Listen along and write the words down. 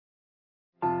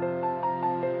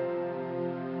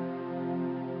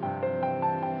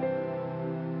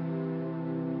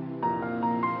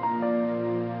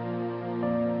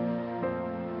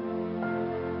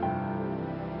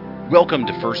Welcome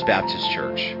to First Baptist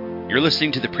Church. You're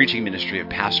listening to the preaching ministry of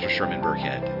Pastor Sherman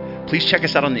Burkhead. Please check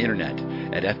us out on the internet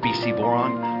at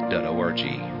fbcboron.org.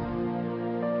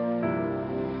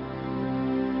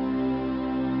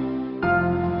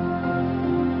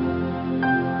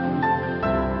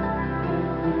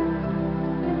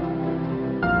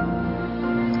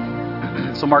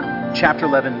 So Mark chapter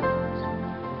 11,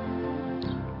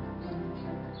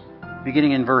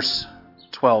 beginning in verse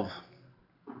 12.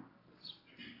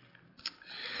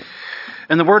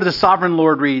 And the word of the sovereign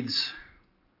Lord reads,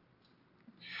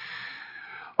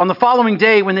 On the following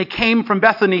day, when they came from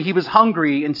Bethany, he was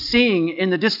hungry, and seeing in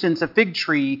the distance a fig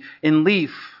tree in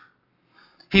leaf,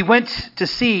 he went to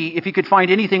see if he could find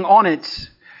anything on it.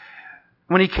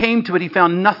 When he came to it, he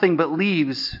found nothing but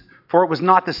leaves, for it was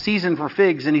not the season for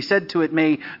figs. And he said to it,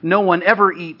 May no one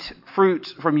ever eat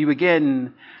fruit from you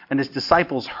again. And his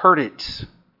disciples heard it.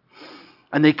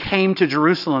 And they came to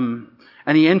Jerusalem.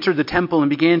 And he entered the temple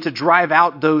and began to drive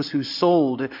out those who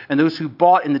sold and those who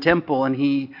bought in the temple. And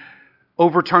he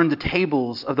overturned the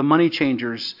tables of the money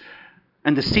changers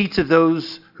and the seats of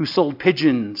those who sold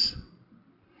pigeons.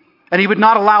 And he would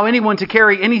not allow anyone to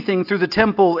carry anything through the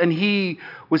temple. And he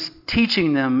was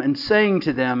teaching them and saying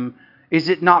to them, Is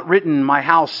it not written, My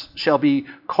house shall be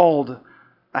called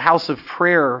a house of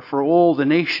prayer for all the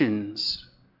nations?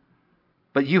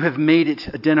 But you have made it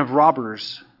a den of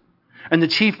robbers. And the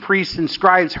chief priests and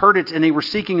scribes heard it, and they were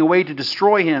seeking a way to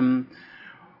destroy him,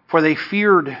 for they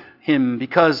feared him,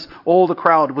 because all the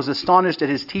crowd was astonished at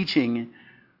his teaching.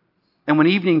 And when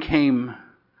evening came,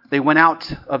 they went out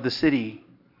of the city.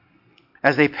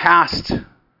 As they passed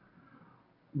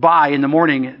by in the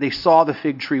morning, they saw the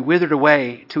fig tree withered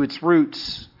away to its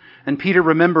roots. And Peter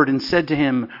remembered and said to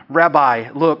him, Rabbi,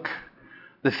 look,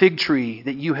 the fig tree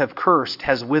that you have cursed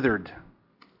has withered.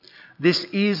 This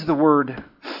is the word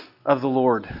of the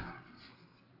Lord.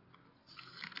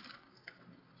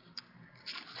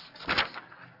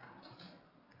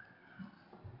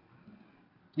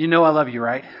 You know I love you,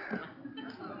 right?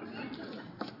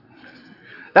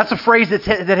 That's a phrase that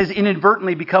has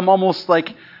inadvertently become almost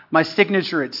like my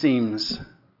signature, it seems.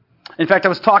 In fact, I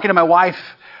was talking to my wife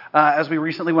as we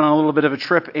recently went on a little bit of a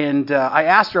trip, and I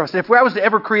asked her, I said, if I was to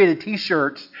ever create a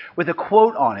t-shirt with a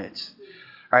quote on it,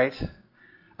 right?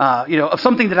 Of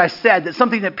something that I said, that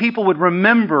something that people would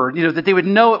remember, that they would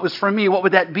know it was from me, what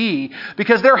would that be?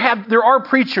 Because there are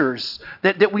preachers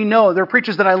that we know, there are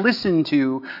preachers that I listen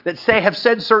to that have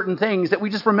said certain things that we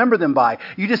just remember them by.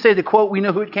 You just say the quote, we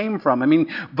know who it came from. I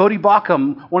mean, Bodhi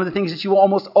Bacham, one of the things that you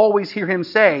almost always hear him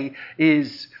say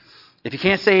is, if you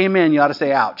can't say amen, you ought to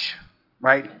say ouch,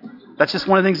 right? That's just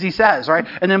one of the things he says, right?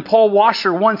 And then Paul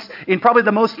Washer once, in probably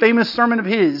the most famous sermon of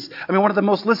his, one of the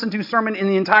most listened to sermon in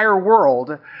the entire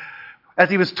world,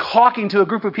 as he was talking to a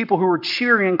group of people who were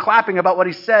cheering and clapping about what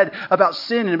he said about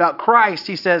sin and about Christ,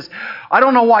 he says, I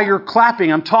don't know why you're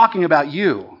clapping, I'm talking about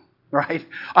you, right?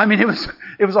 I mean, it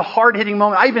was a hard-hitting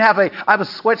moment. I even have a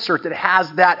sweatshirt that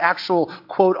has that actual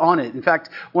quote on it. In fact,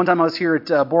 one time I was here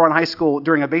at Boron High School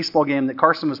during a baseball game that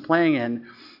Carson was playing in,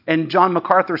 and John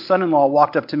MacArthur's son-in-law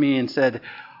walked up to me and said,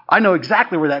 I know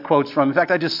exactly where that quote's from. In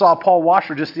fact, I just saw Paul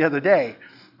Washer just the other day,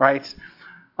 right?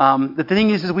 The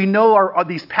thing is we know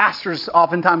these pastors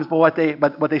oftentimes by what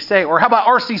they say. Or how about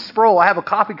R.C. Sproul? I have a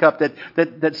coffee cup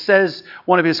that says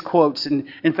one of his quotes. And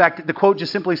in fact, the quote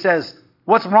just simply says,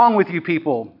 What's wrong with you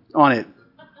people on it?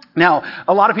 Now,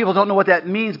 a lot of people don't know what that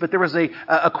means, but there was a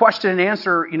question and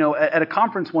answer, at a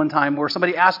conference one time where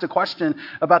somebody asked a question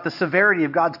about the severity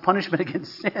of God's punishment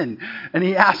against sin. And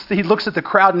he looks at the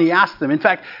crowd and he asked them. In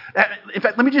fact,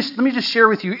 let me just share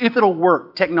with you, if it'll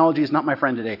work. Technology is not my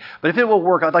friend today, but if it will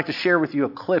work, I'd like to share with you a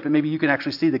clip, and maybe you can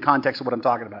actually see the context of what I'm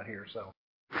talking about here. So,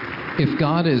 if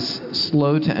God is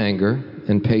slow to anger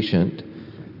and patient,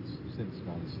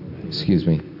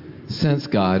 since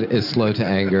God is slow to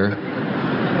anger,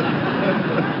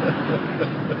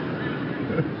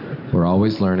 we're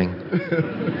always learning.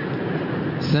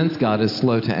 Since God is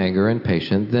slow to anger and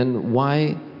patient, then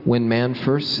why, when man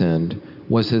first sinned,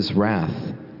 was his wrath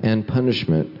and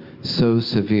punishment so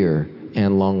severe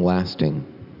and long-lasting?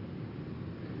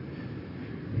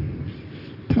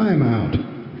 Time out.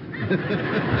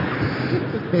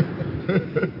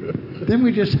 Didn't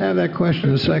we just have that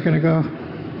question a second ago?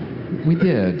 We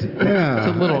did. Yeah,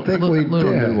 it's a little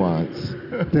nuance.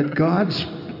 That God's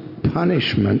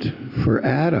punishment for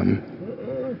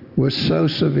Adam was so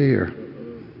severe.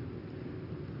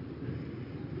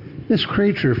 This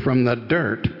creature from the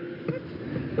dirt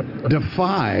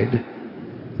defied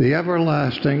the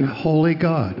everlasting holy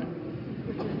God.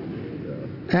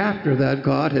 After that,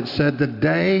 God had said, the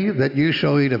day that you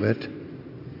shall eat of it,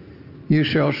 you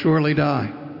shall surely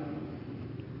die.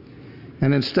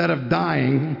 And instead of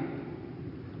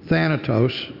dying,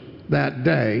 Thanatos, that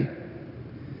day,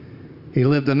 he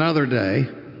lived another day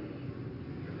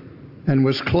and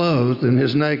was clothed in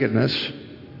his nakedness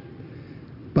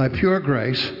by pure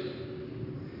grace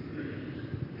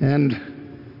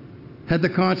and had the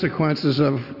consequences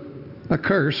of a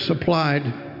curse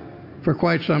applied for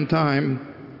quite some time.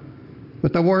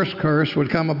 But the worst curse would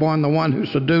come upon the one who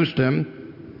seduced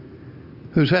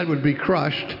him, whose head would be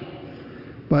crushed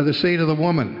by the seed of the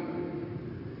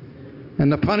woman.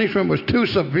 And the punishment was too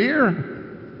severe?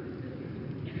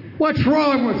 What's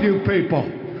wrong with you people?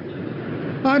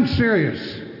 I'm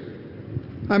serious.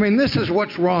 I mean, this is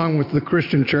what's wrong with the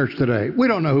Christian church today. We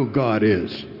don't know who God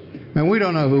is, and we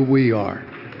don't know who we are.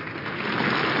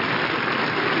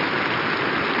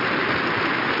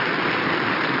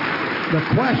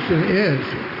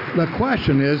 The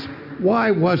question is,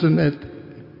 why wasn't it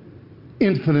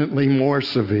infinitely more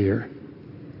severe?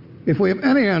 If we have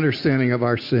any understanding of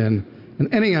our sin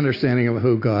and any understanding of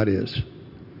who God is,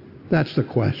 that's the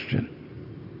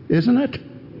question, isn't it?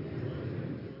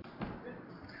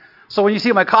 So when you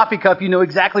see my coffee cup, you know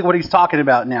exactly what he's talking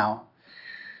about now,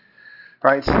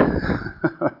 right?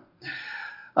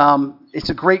 It's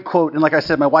a great quote, and like I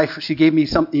said, my wife, she gave me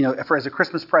something, as a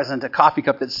Christmas present, a coffee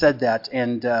cup that said that,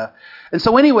 and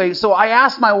so anyway, so I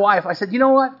asked my wife, I said, you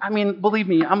know what? I mean, believe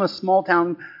me, I'm a small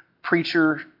town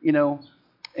preacher,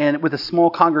 and with a small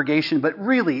congregation, but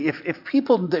really, if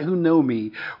people who know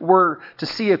me were to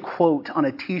see a quote on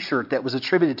a T-shirt that was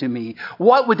attributed to me,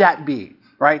 what would that be,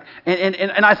 right?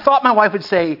 And I thought my wife would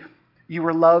say, you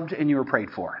were loved and you were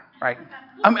prayed for, right?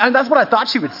 And that's what I thought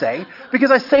she would say,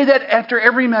 because I say that after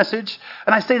every message,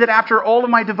 and I say that after all of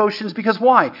my devotions, because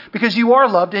why? Because you are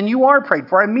loved and you are prayed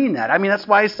for. I mean that. I mean, that's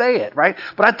why I say it, right?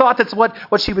 But I thought that's what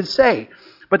she would say.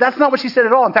 But that's not what she said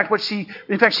at all. In fact, she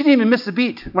didn't even miss a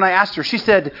beat when I asked her.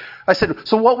 I said,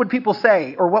 so what would people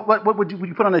say? Or what would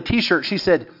you put on a T-shirt? She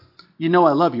said, you know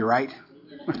I love you, right?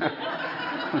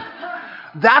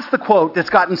 That's the quote that's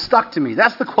gotten stuck to me.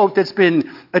 That's the quote that's been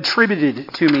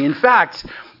attributed to me. In fact,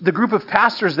 the group of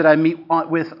pastors that I meet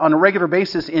with on a regular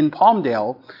basis in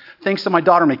Palmdale, thanks to my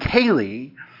daughter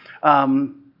McKaylee,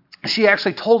 she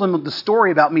actually told them the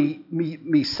story about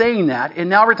me saying that. And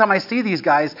now every time I see these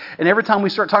guys, and every time we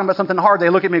start talking about something hard, they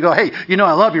look at me and go, hey, you know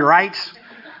I love you, right?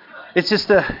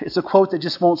 It's a quote that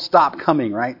just won't stop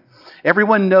coming, right?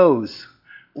 Everyone knows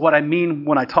what I mean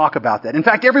when I talk about that. In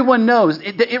fact, everyone knows,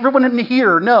 everyone in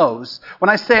here knows when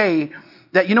I say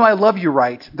that, I love you,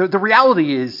 right? The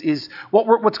reality is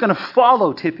what's going to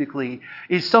follow typically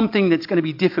is something that's going to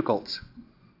be difficult,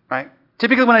 right?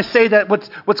 Typically when I say that,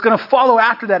 what's going to follow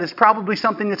after that is probably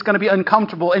something that's going to be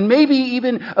uncomfortable and maybe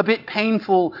even a bit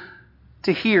painful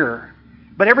to hear.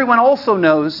 But everyone also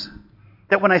knows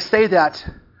that when I say that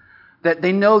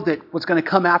they know that what's going to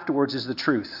come afterwards is the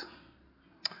truth.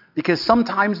 Because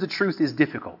sometimes the truth is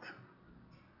difficult.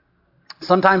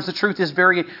 Sometimes the truth is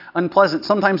very unpleasant.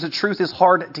 Sometimes the truth is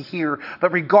hard to hear.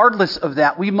 But regardless of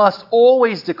that, we must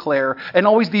always declare and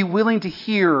always be willing to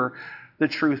hear the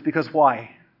truth. Because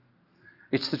why?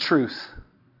 It's the truth.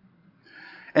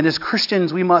 And as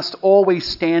Christians, we must always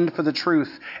stand for the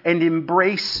truth and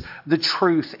embrace the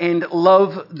truth and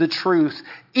love the truth,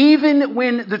 even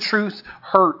when the truth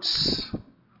hurts.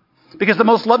 Because the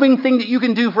most loving thing that you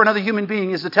can do for another human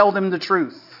being is to tell them the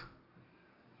truth.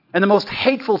 And the most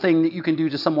hateful thing that you can do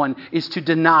to someone is to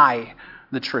deny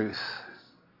the truth.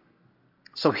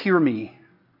 So hear me.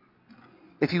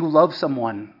 If you love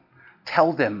someone,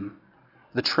 tell them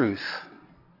the truth.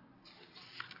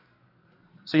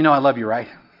 So I love you, right?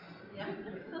 Yeah.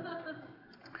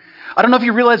 I don't know if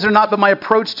you realize it or not, but my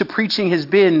approach to preaching has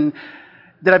been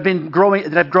that I've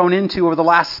grown into over the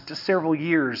last several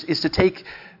years is to take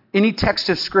any text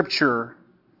of Scripture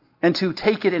and to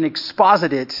take it and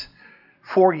exposit it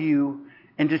for you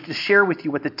and to share with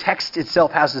you what the text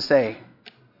itself has to say.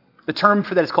 The term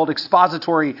for that is called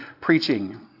expository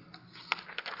preaching.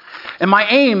 And my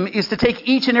aim is to take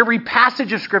each and every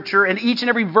passage of Scripture and each and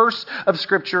every verse of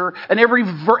Scripture and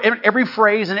every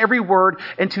phrase and every word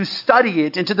and to study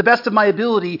it and to the best of my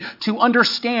ability to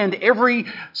understand every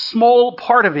small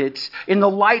part of it in the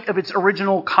light of its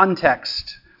original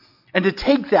context. And to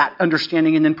take that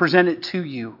understanding and then present it to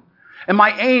you. And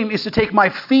my aim is to take my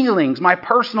feelings, my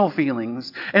personal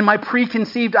feelings, and my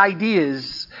preconceived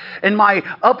ideas, and my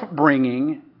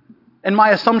upbringing, and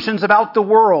my assumptions about the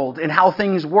world and how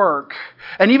things work,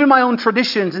 and even my own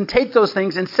traditions, and take those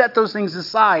things and set those things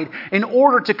aside in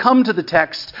order to come to the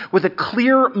text with a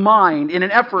clear mind in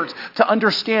an effort to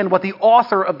understand what the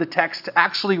author of the text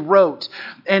actually wrote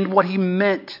and what he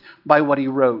meant by what he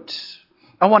wrote.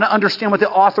 I want to understand what the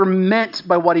author meant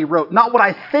by what he wrote, not what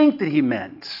I think that he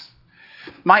meant.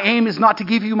 My aim is not to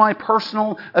give you my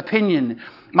personal opinion.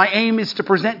 My aim is to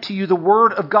present to you the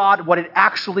Word of God, what it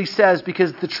actually says,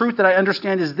 because the truth that I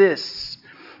understand is this.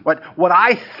 What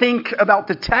I think about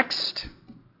the text,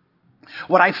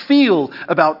 what I feel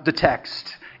about the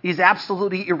text, is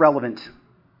absolutely irrelevant.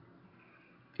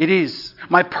 It is.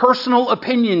 My personal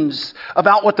opinions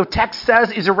about what the text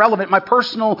says is irrelevant. My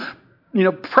personal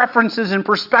preferences and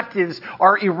perspectives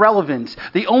are irrelevant.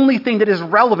 The only thing that is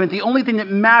relevant, the only thing that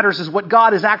matters is what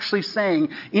God is actually saying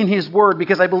in His Word,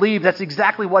 because I believe that's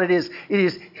exactly what it is. It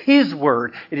is His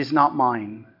Word. It is not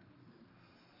mine.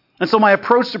 And so my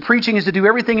approach to preaching is to do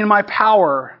everything in my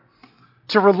power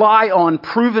to rely on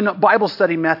proven Bible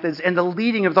study methods and the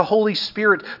leading of the Holy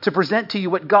Spirit to present to you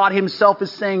what God Himself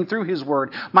is saying through His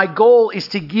Word. My goal is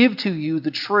to give to you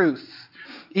the truth.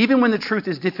 Even when the truth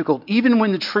is difficult, even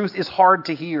when the truth is hard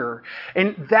to hear.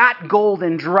 And that goal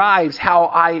then drives how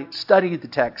I study the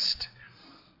text.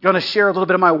 I'm going to share a little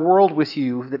bit of my world with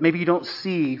you that maybe you don't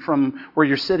see from where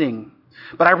you're sitting.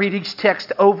 But I read each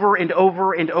text over and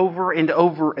over and over and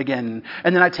over again.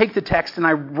 And then I take the text and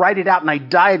I write it out and I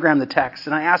diagram the text.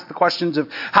 And I ask the questions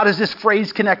of how does this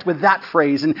phrase connect with that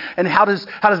phrase? And how does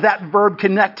that verb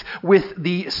connect with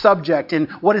the subject?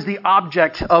 And what is the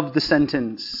object of the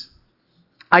sentence?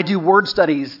 I do word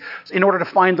studies in order to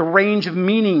find the range of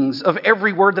meanings of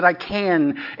every word that I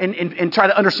can and try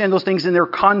to understand those things in their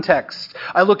context.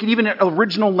 I look at even at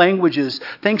original languages.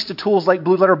 Thanks to tools like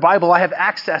Blue Letter Bible, I have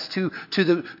access to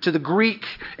the Greek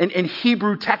and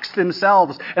Hebrew texts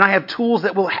themselves. And I have tools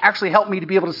that will actually help me to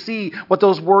be able to see what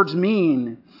those words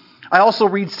mean. I also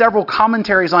read several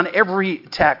commentaries on every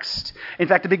text. In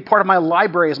fact, a big part of my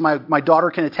library, as my daughter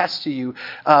can attest to you,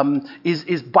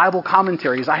 is Bible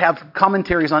commentaries. I have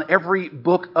commentaries on every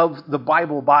book of the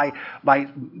Bible by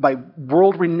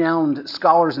world-renowned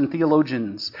scholars and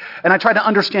theologians. And I try to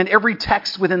understand every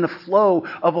text within the flow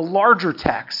of a larger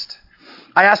text.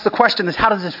 I ask the question is, how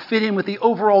does this fit in with the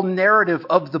overall narrative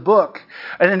of the book?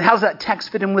 And then how does that text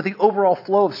fit in with the overall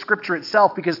flow of Scripture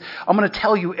itself? Because I'm going to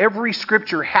tell you, every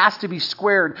Scripture has to be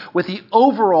squared with the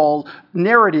overall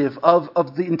narrative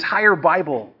of the entire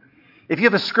Bible. If you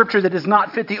have a Scripture that does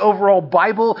not fit the overall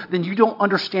Bible, then you don't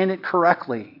understand it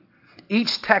correctly.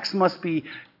 Each text must be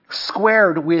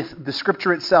squared with the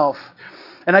Scripture itself.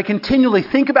 And I continually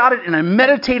think about it and I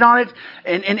meditate on it,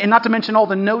 and not to mention all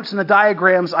the notes and the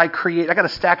diagrams I create. I got a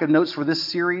stack of notes for this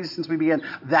series since we began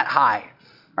that high.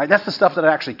 All right, that's the stuff that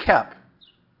I actually kept.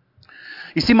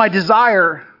 You see, my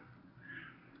desire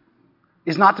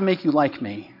is not to make you like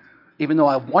me, even though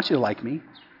I want you to like me.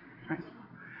 Right?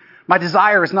 My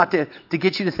desire is not to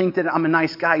get you to think that I'm a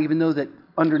nice guy, even though that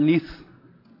underneath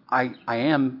I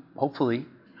am, hopefully.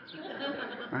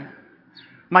 Right?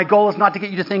 My goal is not to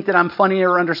get you to think that I'm funny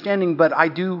or understanding, but I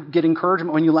do get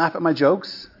encouragement when you laugh at my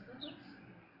jokes.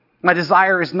 My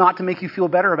desire is not to make you feel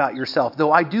better about yourself,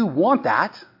 though I do want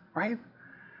that, right?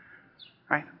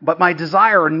 Right? But my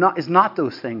desire is not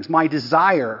those things. My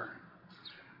desire,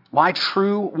 my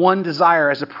true one desire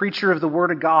as a preacher of the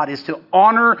Word of God is to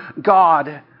honor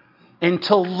God and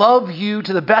to love you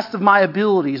to the best of my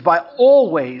abilities by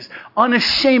always,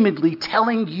 unashamedly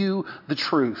telling you the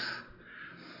truth.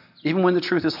 Even when the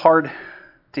truth is hard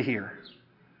to hear.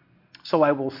 So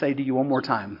I will say to you one more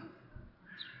time.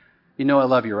 You know I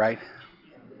love you, right?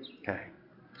 Okay.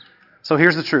 So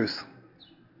here's the truth.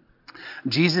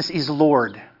 Jesus is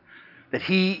Lord. That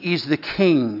He is the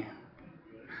King.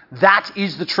 That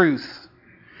is the truth.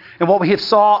 And what we have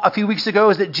saw a few weeks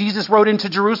ago is that Jesus rode into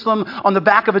Jerusalem on the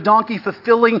back of a donkey,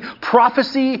 fulfilling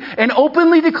prophecy and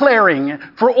openly declaring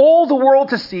for all the world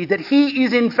to see that He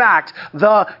is in fact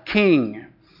the King.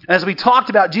 As we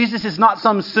talked about, Jesus is not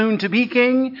some soon-to-be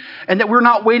king, and that we're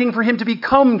not waiting for Him to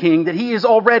become king, that He is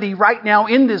already, right now,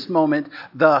 in this moment,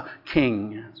 the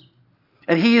King.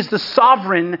 And He is the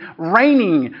sovereign,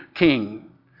 reigning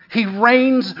King. He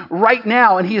reigns right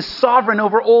now, and He is sovereign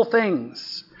over all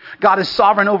things. God is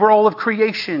sovereign over all of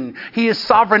creation. He is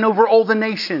sovereign over all the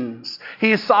nations.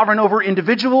 He is sovereign over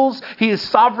individuals. He is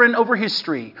sovereign over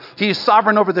history. He is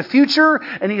sovereign over the future,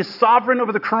 and He is sovereign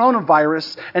over the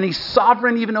coronavirus, and He's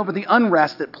sovereign even over the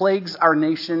unrest that plagues our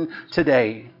nation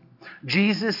today.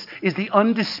 Jesus is the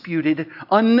undisputed,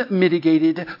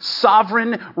 unmitigated,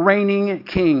 sovereign, reigning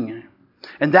King.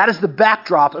 And that is the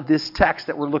backdrop of this text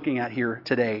that we're looking at here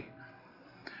today.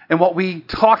 And what we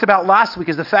talked about last week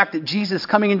is the fact that Jesus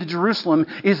coming into Jerusalem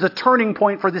is the turning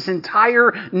point for this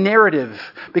entire narrative.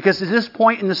 Because at this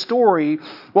point in the story,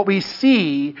 what we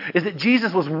see is that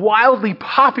Jesus was wildly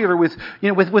popular with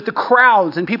the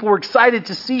crowds, and people were excited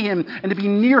to see him and to be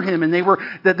near him. And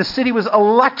that the city was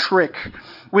electric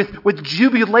with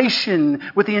jubilation,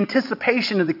 with the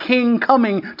anticipation of the king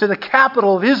coming to the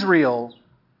capital of Israel.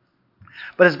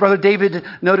 But as Brother David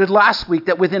noted last week,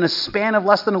 that within a span of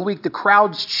less than a week, the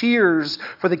crowd's cheers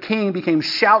for the king became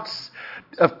shouts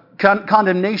of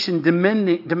condemnation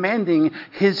demanding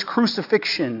his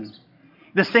crucifixion.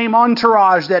 The same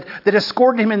entourage that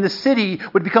escorted him in the city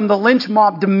would become the lynch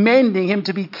mob demanding him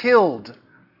to be killed.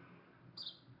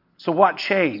 So what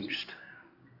changed?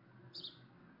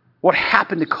 What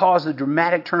happened to cause the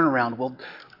dramatic turnaround?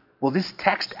 Well, this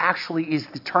text actually is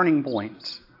the turning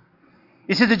point.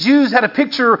 You see, the Jews had a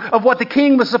picture of what the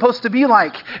king was supposed to be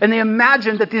like, and they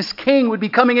imagined that this king would be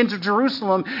coming into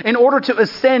Jerusalem in order to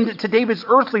ascend to David's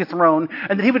earthly throne,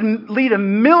 and that he would lead a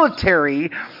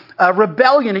military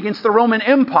rebellion against the Roman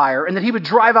Empire, and that he would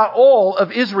drive out all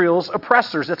of Israel's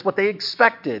oppressors. That's what they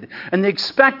expected. And they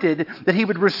expected that he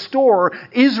would restore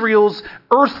Israel's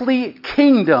earthly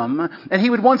kingdom, and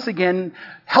he would once again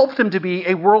help them to be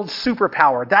a world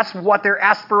superpower. That's what their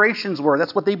aspirations were.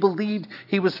 That's what they believed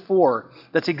he was for.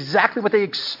 That's exactly what they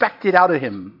expected out of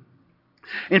him.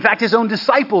 In fact, his own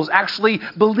disciples actually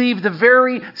believed the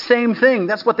very same thing.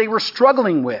 That's what they were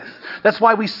struggling with. That's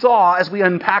why we saw, as we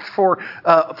unpacked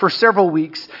for several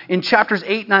weeks, in chapters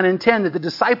 8, 9, and 10, that the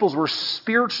disciples were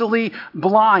spiritually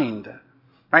blind.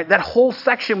 Right? That whole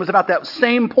section was about that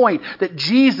same point, that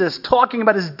Jesus, talking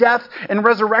about his death and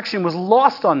resurrection, was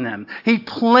lost on them. He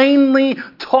plainly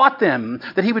taught them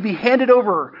that he would be handed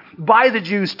over by the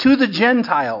Jews to the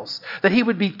Gentiles, that he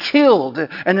would be killed,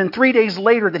 and then 3 days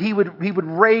later that he would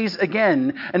raise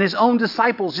again. And his own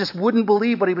disciples just wouldn't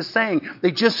believe what he was saying.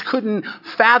 They just couldn't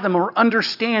fathom or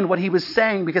understand what he was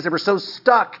saying because they were so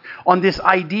stuck on this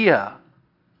idea.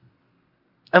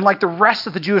 And like the rest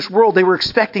of the Jewish world, they were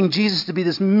expecting Jesus to be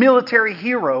this military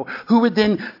hero who would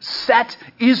then set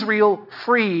Israel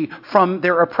free from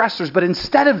their oppressors. But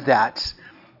instead of that,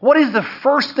 what is the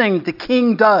first thing the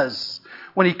king does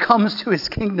when he comes to his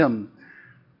kingdom?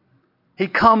 He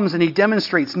comes and he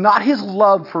demonstrates not his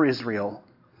love for Israel,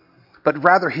 but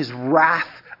rather his wrath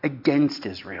against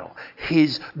Israel,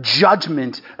 his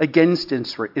judgment against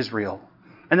Israel.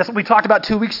 And that's what we talked about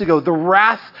 2 weeks ago, the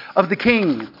wrath of the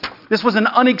king. This was an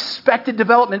unexpected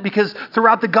development because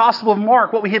throughout the Gospel of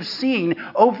Mark, what we have seen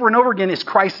over and over again is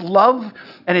Christ's love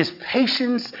and his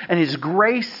patience and his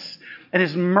grace and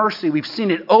his mercy. We've seen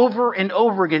it over and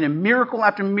over again in miracle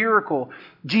after miracle,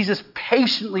 Jesus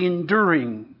patiently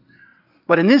enduring.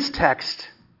 But in this text,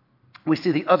 we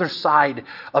see the other side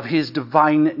of his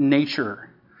divine nature.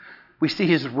 We see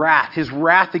his wrath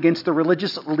against the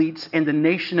religious elites and the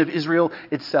nation of Israel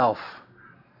itself.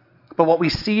 But what we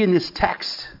see in this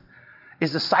text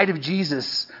is the side of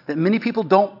Jesus that many people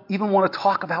don't even want to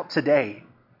talk about today.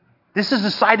 This is the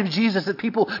side of Jesus that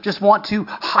people just want to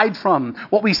hide from.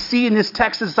 What we see in this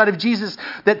text is the side of Jesus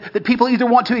that people either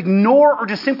want to ignore or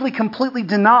just simply completely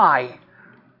deny.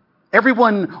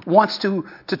 Everyone wants to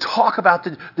talk about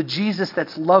the Jesus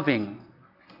that's loving.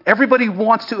 Everybody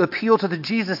wants to appeal to the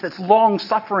Jesus that's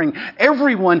long-suffering.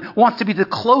 Everyone wants to be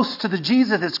close to the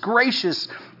Jesus that's gracious.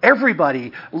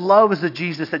 Everybody loves the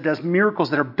Jesus that does miracles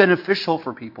that are beneficial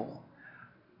for people.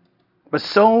 But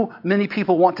so many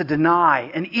people want to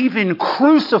deny and even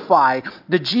crucify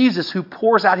the Jesus who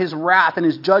pours out his wrath and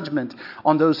his judgment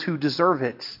on those who deserve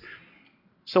it.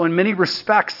 So in many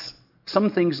respects, some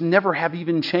things never have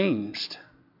even changed.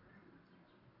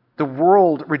 The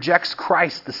world rejects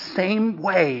Christ the same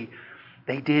way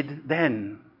they did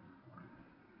then.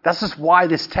 That's just why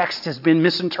this text has been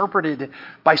misinterpreted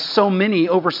by so many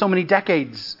over so many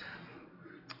decades.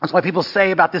 That's why people say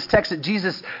about this text that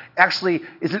Jesus actually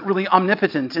isn't really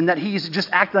omnipotent and that he's just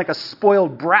acting like a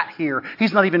spoiled brat here.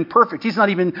 He's not even perfect. He's not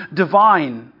even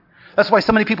divine. That's why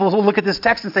so many people will look at this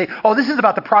text and say, oh, this is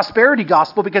about the prosperity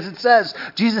gospel because it says,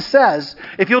 Jesus says,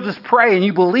 if you'll just pray and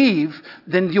you believe,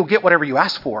 then you'll get whatever you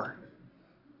ask for.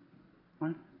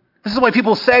 Right? This is why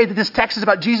people say that this text is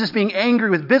about Jesus being angry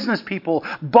with business people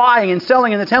buying and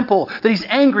selling in the temple, that he's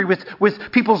angry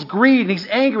with people's greed, and he's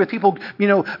angry with people,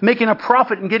 making a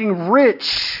profit and getting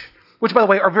rich, which, by the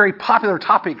way, are very popular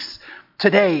topics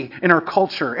today in our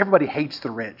culture. Everybody hates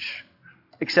the rich,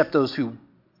 except those who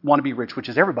want to be rich, which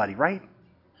is everybody, right?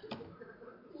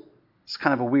 It's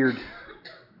kind of a weird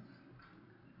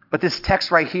But this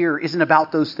text right here isn't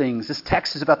about those things. This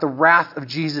text is about the wrath of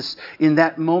Jesus in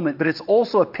that moment. But it's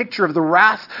also a picture of the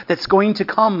wrath that's going to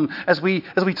come as we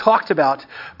talked about.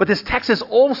 But this text is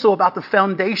also about the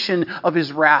foundation of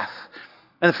his wrath.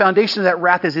 And the foundation of that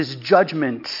wrath is his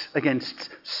judgment against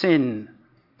sin.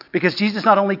 Because Jesus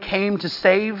not only came to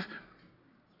save,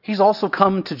 he's also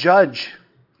come to judge,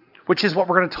 which is what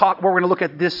we're going to look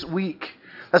at this week.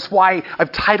 That's why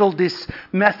I've titled this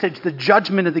message, The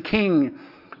Judgment of the King.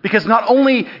 Because not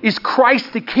only is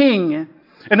Christ the King,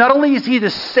 and not only is he the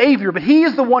Savior, but he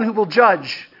is the one who will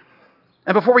judge.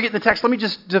 And before we get in the text, let me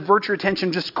just divert your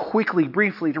attention just quickly,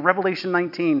 briefly, to Revelation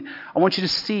 19. I want you to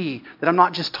see that I'm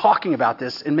not just talking about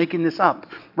this and making this up.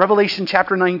 Revelation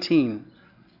chapter 19,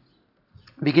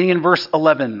 beginning in verse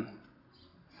 11.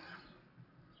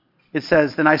 It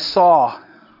says, "Then I saw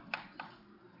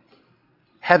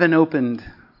heaven opened,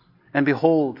 and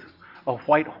behold, a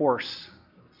white horse.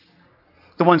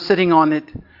 The one sitting on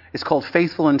it is called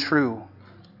Faithful and True."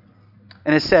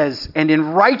 And it says, "And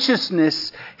in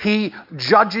righteousness he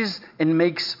judges and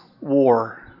makes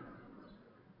war."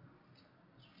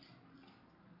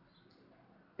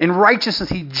 In righteousness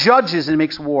he judges and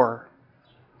makes war.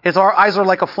 His eyes are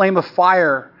like a flame of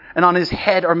fire, and on his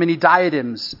head are many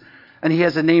diadems. And he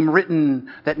has a name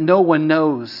written that no one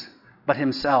knows but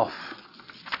himself.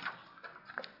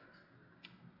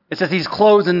 It says he's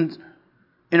clothed in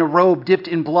a robe dipped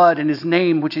in blood, and his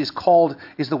name, which is called,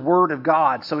 is the Word of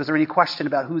God. So is there any question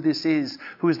about who this is?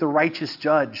 Who is the righteous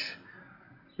judge?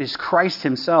 It is Christ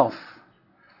himself.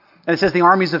 And it says the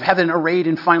armies of heaven, arrayed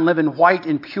in fine linen, white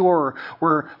and pure,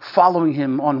 were following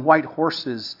him on white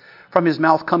horses. From his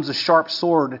mouth comes a sharp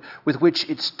sword with which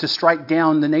it's to strike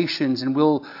down the nations, and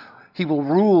he will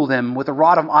rule them with a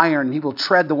rod of iron. He will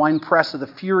tread the winepress of the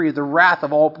fury of the wrath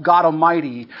of all God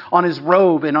Almighty. On his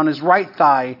robe and on his right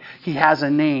thigh, he has a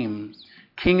name: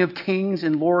 King of Kings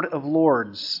and Lord of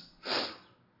Lords.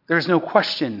 There's no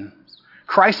question.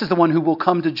 Christ is the one who will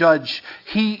come to judge.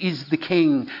 He is the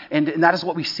King. And that is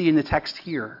what we see in the text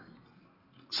here.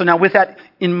 So now with that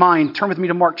in mind, turn with me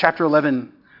to Mark chapter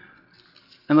 11.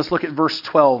 And let's look at verse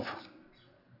 12.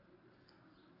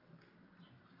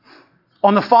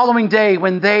 On the following day,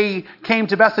 when they came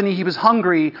to Bethany, he was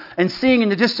hungry, and seeing in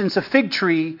the distance a fig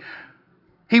tree,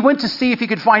 he went to see if he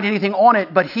could find anything on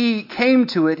it, but he came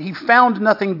to it. He found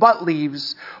nothing but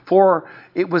leaves, for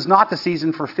it was not the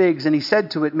season for figs. And he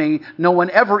said to it, "May no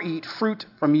one ever eat fruit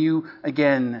from you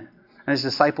again." And his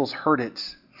disciples heard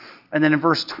it. And then in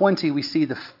verse 20, we see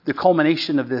the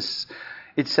culmination of this.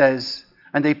 It says,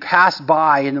 "And they passed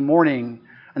by in the morning,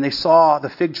 and they saw the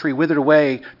fig tree withered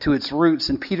away to its roots.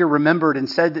 And Peter remembered and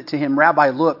said to him, 'Rabbi,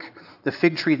 look, the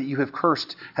fig tree that you have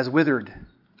cursed has withered.'"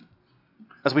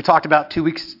 As we talked about two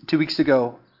weeks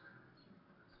ago,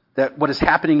 that what is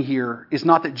happening here is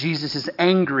not that Jesus is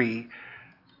angry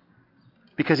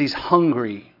because he's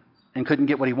hungry and couldn't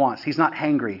get what he wants. He's not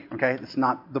hangry, okay? That's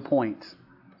not the point.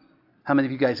 How many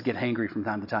of you guys get hangry from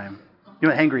time to time? You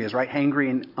know what hangry is, right? Angry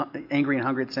and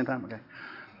hungry at the same time? Okay.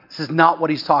 This is not what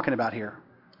he's talking about here.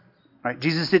 Right?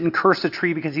 Jesus didn't curse the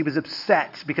tree because he was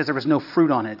upset because there was no fruit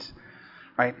on it.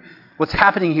 Right? What's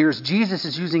happening here is Jesus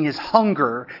is using his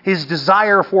hunger, his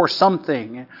desire for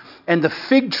something, and the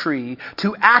fig tree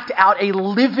to act out a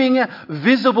living,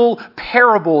 visible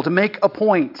parable to make a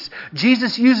point.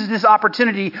 Jesus uses this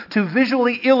opportunity to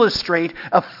visually illustrate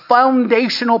a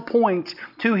foundational point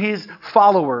to his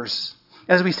followers.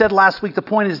 As we said last week, the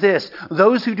point is this: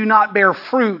 those who do not bear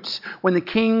fruit when the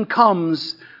King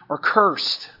comes are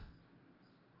cursed.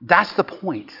 That's the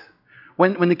point.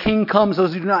 When the King comes,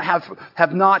 those who do not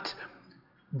have not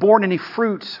borne any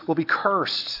fruit will be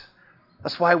cursed.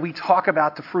 That's why we talk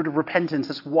about the fruit of repentance.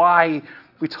 That's why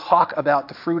we talk about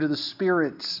the fruit of the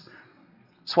Spirit.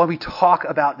 That's why we talk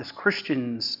about as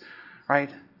Christians,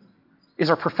 right? Is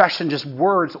our profession just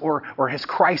words, or has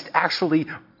Christ actually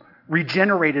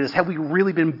regenerated us? Have we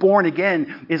really been born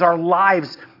again? Is our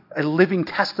lives a living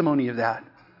testimony of that?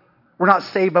 We're not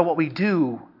saved by what we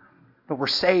do, but we're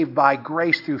saved by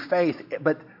grace through faith.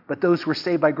 But those who are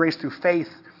saved by grace through faith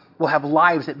will have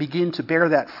lives that begin to bear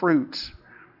that fruit.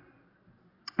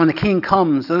 When the King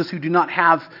comes, those who do not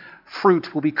have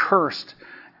fruit will be cursed.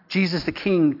 Jesus the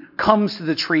King comes to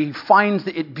the tree, finds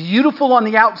it beautiful on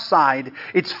the outside.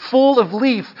 It's full of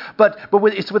leaf, but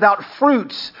it's without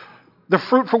fruit, the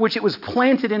fruit for which it was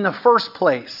planted in the first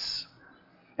place.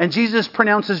 And Jesus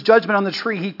pronounces judgment on the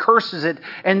tree. He curses it.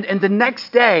 And the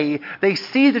next day, they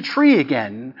see the tree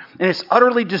again, and it's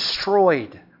utterly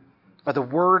destroyed by the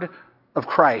word of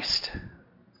Christ.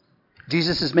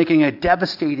 Jesus is making a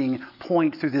devastating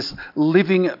point through this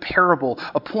living parable,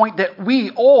 a point that we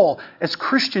all as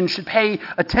Christians should pay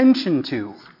attention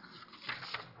to.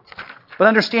 But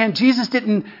understand, Jesus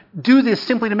didn't do this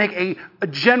simply to make a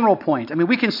general point. I mean,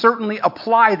 we can certainly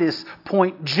apply this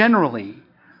point generally,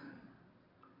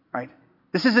 right?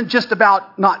 This isn't just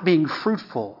about not being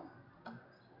fruitful.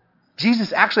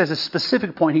 Jesus actually has a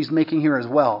specific point he's making here as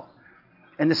well.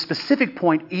 And the specific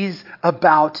point is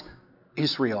about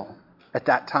Israel at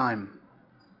that time.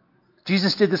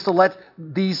 Jesus did this to let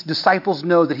these disciples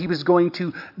know that he was going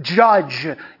to judge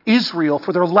Israel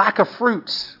for their lack of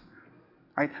fruit,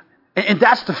 right? And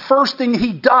that's the first thing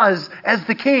he does as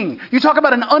the king. You talk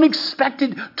about an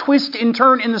unexpected twist and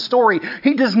turn in the story.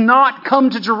 He does not come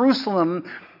to Jerusalem,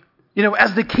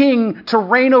 as the king to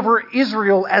reign over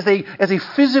Israel as a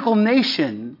physical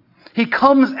nation. He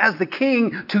comes as the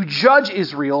king to judge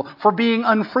Israel for being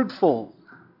unfruitful.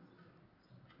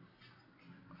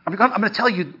 I'm going to tell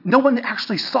you, no one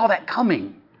actually saw that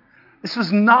coming. This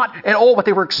was not at all what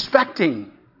they were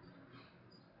expecting.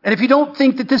 And if you don't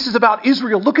think that this is about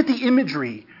Israel, look at the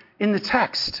imagery in the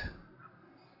text.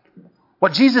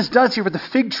 What Jesus does here with the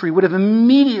fig tree would have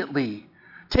immediately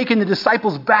taken the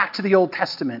disciples back to the Old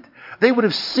Testament. They would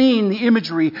have seen the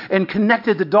imagery and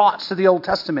connected the dots to the Old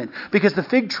Testament, because the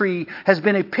fig tree has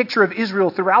been a picture of Israel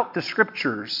throughout the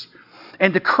Scriptures.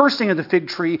 And the cursing of the fig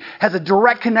tree has a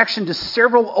direct connection to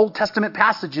several Old Testament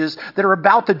passages that are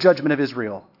about the judgment of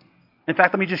Israel. In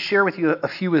fact, let me just share with you a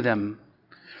few of them.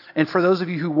 And for those of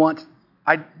you who want,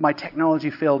 my technology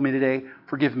failed me today,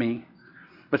 forgive me.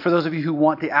 But for those of you who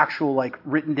want the actual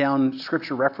written down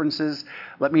scripture references,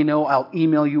 let me know. I'll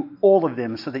email you all of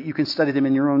them so that you can study them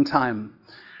in your own time.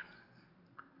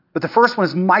 But the first one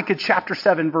is Micah chapter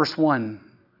 7, verse 1.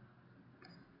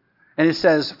 And it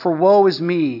says, "For woe is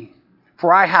me,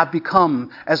 for I have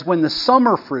become as when the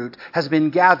summer fruit has been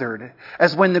gathered,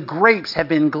 as when the grapes have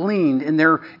been gleaned, and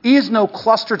there is no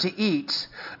cluster to eat,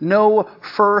 no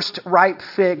first ripe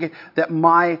fig that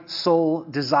my soul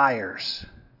desires."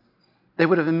 They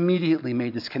would have immediately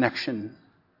made this connection.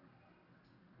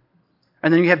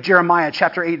 And then you have Jeremiah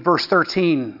chapter 8, verse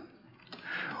 13.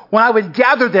 "When I would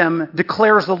gather them,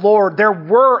 declares the Lord,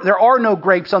 there are no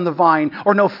grapes on the vine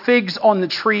or no figs on the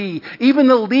tree. Even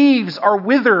the leaves are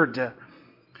withered.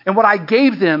 And what I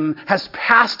gave them has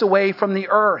passed away from the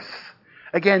earth."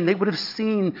 Again, they would have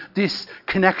seen this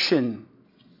connection.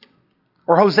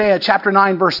 Or Hosea chapter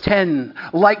 9, verse 10.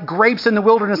 "Like grapes in the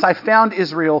wilderness I found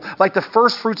Israel, like the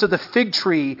first fruits of the fig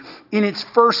tree in its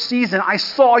first season. I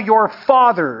saw your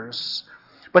fathers,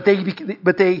 but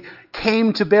they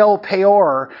came to Baal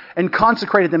Peor and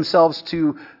consecrated themselves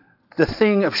to the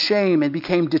thing of shame and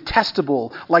became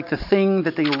detestable like the thing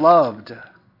that they loved."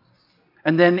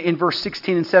 And then in verse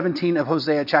 16 and 17 of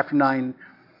Hosea chapter 9,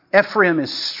 "Ephraim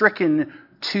is stricken,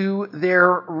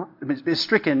 their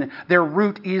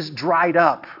root is dried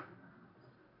up.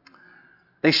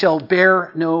 They shall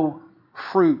bear no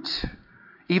fruit,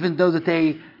 even though that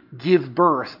they give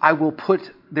birth. I will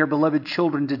put their beloved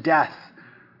children to death.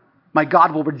 My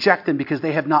God will reject them because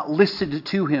they have not listened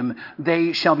to him.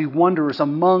 They shall be wanderers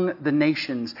among the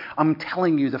nations." I'm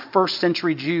telling you, the first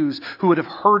century Jews who would have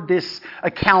heard this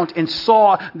account and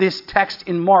saw this text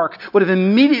in Mark would have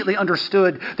immediately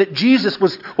understood that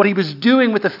what he was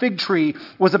doing with the fig tree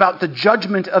was about the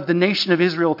judgment of the nation of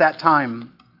Israel at that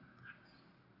time.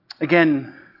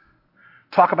 Again,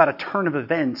 talk about a turn of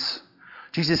events.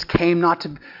 Jesus came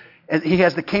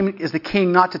as the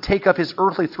king not to take up his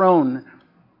earthly throne,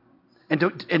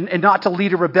 and not to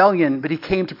lead a rebellion, but he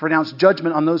came to pronounce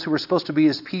judgment on those who were supposed to be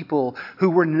his people, who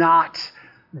were not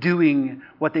doing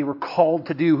what they were called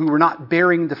to do, who were not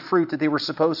bearing the fruit that they were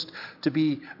supposed to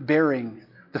be bearing,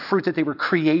 the fruit that they were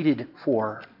created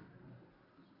for.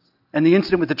 And the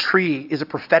incident with the tree is a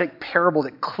prophetic parable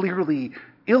that clearly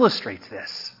illustrates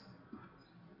this.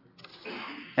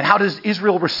 And how does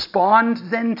Israel respond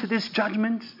then to this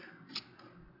judgment?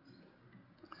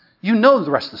 You know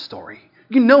the rest of the story.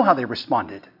 You know how they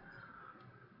responded.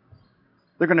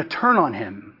 They're going to turn on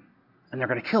him and they're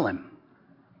going to kill him.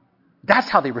 That's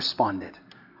how they responded.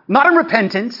 Not in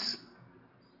repentance.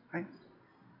 Right?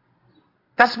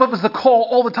 That's what was the call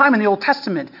all the time in the Old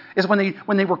Testament, is when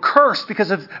they were cursed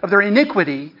because of their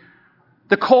iniquity,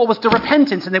 the call was to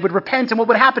repentance, and they would repent, and what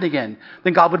would happen again?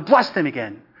 Then God would bless them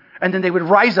again. And then they would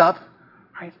rise up,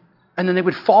 right? And then they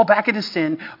would fall back into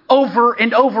sin over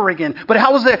and over again. But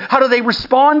how do they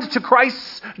respond to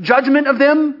Christ's judgment of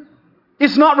them?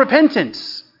 It's not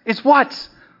repentance. It's what?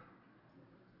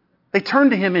 They turn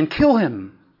to him and kill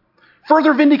him,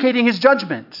 further vindicating his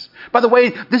judgment. By the way,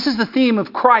 this is the theme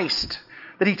of Christ.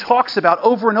 that he talks about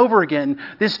over and over again,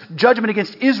 this judgment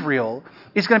against Israel,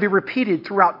 is going to be repeated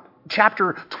throughout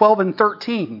chapter 12 and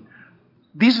 13.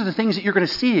 These are the things that you're going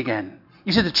to see again.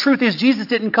 You see, the truth is Jesus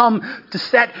didn't come to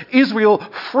set Israel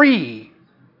free.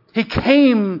 He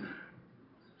came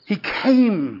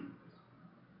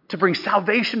to bring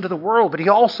salvation to the world, but he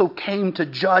also came to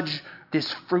judge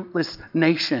this fruitless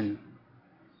nation.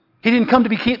 He didn't come to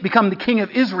become the king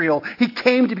of Israel. He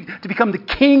came to become the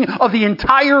king of the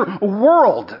entire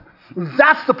world.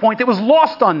 That's the point that was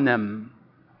lost on them.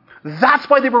 That's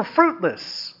why they were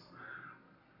fruitless.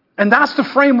 And that's the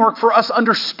framework for us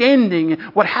understanding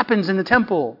what happens in the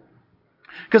temple.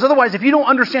 Because otherwise, if you don't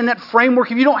understand that framework,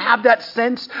 if you don't have that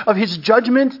sense of his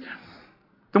judgment,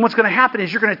 then what's going to happen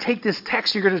is you're going to take this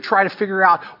text, you're going to try to figure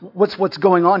out what's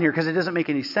going on here, because it doesn't make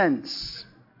any sense.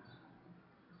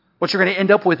 What you're going to end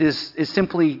up with is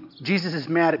simply Jesus is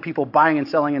mad at people buying and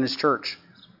selling in his church.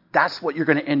 That's what you're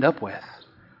going to end up with.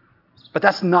 But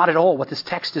that's not at all what this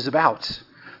text is about.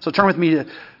 So turn with me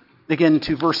again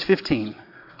to verse 15.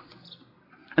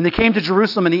 And they came to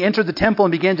Jerusalem, and he entered the temple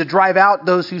and began to drive out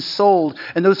those who sold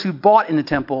and those who bought in the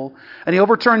temple. And he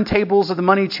overturned tables of the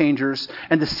money changers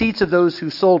and the seats of those who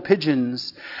sold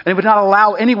pigeons. And he would not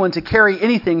allow anyone to carry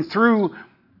anything through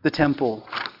the temple.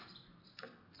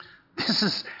 This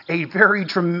is a very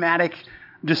dramatic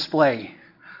display.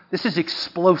 This is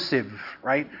explosive,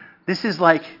 right? This is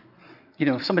like,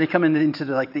 somebody coming into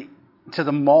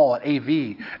the mall at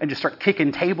AV and just start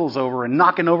kicking tables over and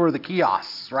knocking over the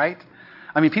kiosks, right?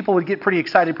 I mean, people would get pretty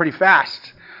excited pretty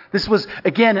fast. This was,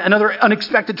 again, another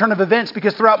unexpected turn of events,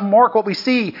 because throughout Mark, what do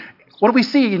we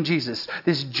see in Jesus?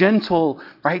 This gentle,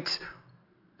 right,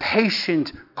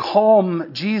 patient, calm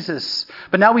Jesus.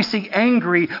 But now we see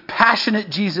angry, passionate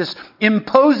Jesus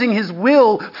imposing his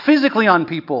will physically on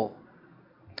people.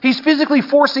 He's physically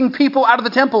forcing people out of the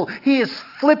temple. He is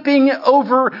flipping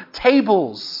over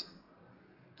tables.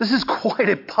 This is quite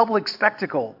a public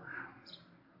spectacle.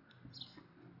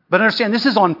 But understand, this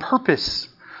is on purpose.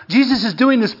 Jesus is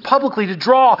doing this publicly to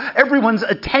draw everyone's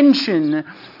attention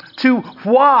to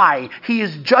why he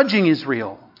is judging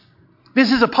Israel.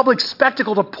 This is a public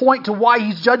spectacle to point to why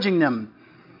he's judging them.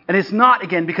 And it's not,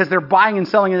 again, because they're buying and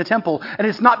selling in the temple. And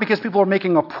it's not because people are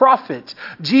making a profit.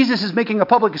 Jesus is making a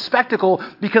public spectacle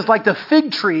because, like the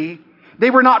fig tree, they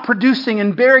were not producing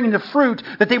and bearing the fruit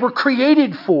that they were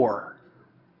created for.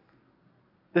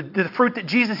 The fruit that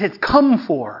Jesus had come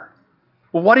for.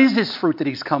 Well, what is this fruit that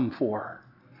he's come for?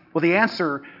 Well, the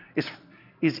answer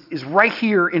is right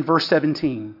here in verse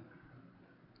 17.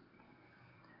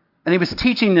 And he was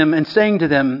teaching them and saying to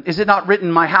them, "Is it not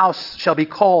written, my house shall be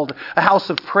called a house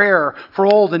of prayer for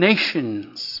all the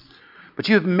nations? But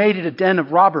you have made it a den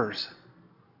of robbers."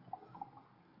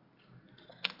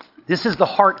 This is the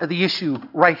heart of the issue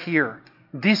right here.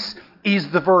 This is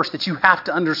the verse that you have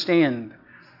to understand.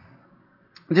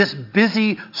 This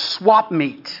busy swap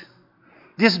meet,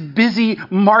 this busy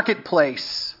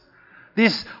marketplace,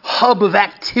 this hub of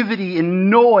activity and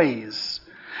noise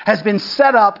has been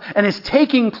set up and is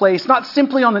taking place not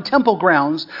simply on the temple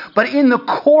grounds, but in the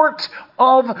court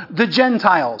of the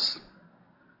Gentiles.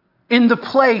 In the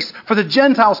place for the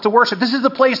Gentiles to worship. This is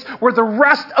the place where the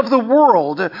rest of the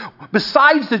world,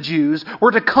 besides the Jews,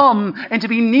 were to come and to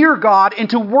be near God and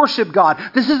to worship God.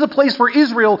 This is the place where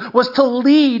Israel was to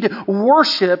lead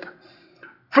worship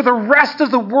for the rest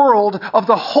of the world of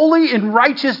the holy and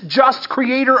righteous, just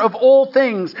creator of all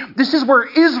things. This is where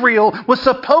Israel was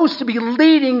supposed to be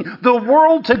leading the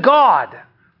world to God.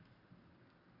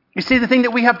 You see, the thing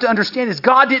that we have to understand is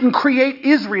God didn't create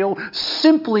Israel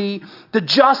simply to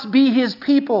just be his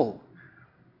people.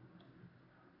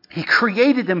 He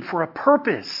created them for a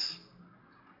purpose.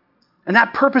 And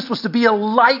that purpose was to be a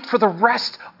light for the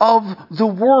rest of the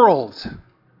world.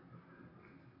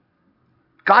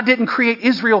 God didn't create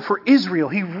Israel for Israel.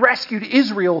 He rescued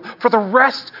Israel for the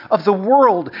rest of the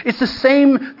world. It's the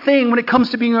same thing when it comes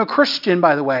to being a Christian,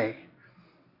 by the way.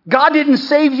 God didn't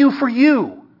save you for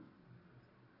you.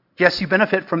 Yes, you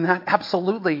benefit from that.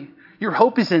 Absolutely. Your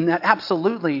hope is in that.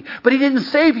 Absolutely. But he didn't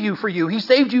save you for you. He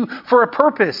saved you for a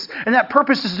purpose. And that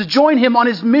purpose is to join him on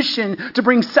his mission to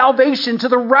bring salvation to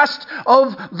the rest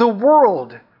of the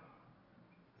world.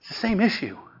 It's the same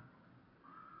issue.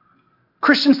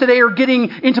 Christians today are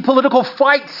getting into political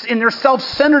fights in their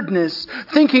self-centeredness,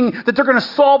 thinking that they're going to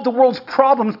solve the world's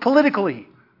problems politically.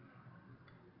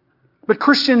 But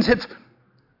Christians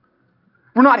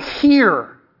we're not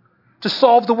here to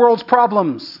solve the world's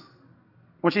problems.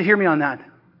 I want you to hear me on that.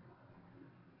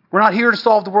 We're not here to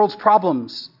solve the world's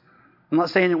problems. I'm not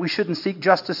saying that we shouldn't seek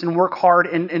justice and work hard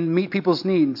and meet people's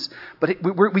needs. But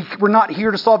we're not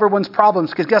here to solve everyone's problems,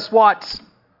 because guess what?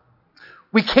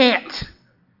 We can't.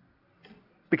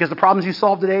 Because the problems you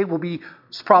solve today will be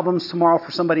problems tomorrow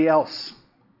for somebody else.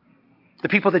 The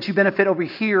people that you benefit over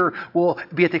here will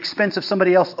be at the expense of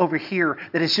somebody else over here.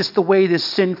 That is just the way this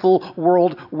sinful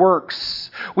world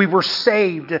works. We were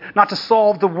saved not to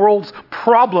solve the world's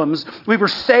problems. We were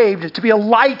saved to be a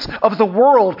light of the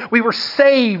world. We were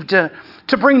saved to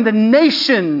bring the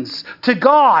nations to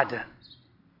God.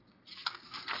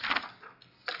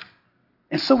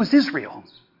 And so was Israel.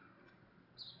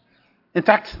 In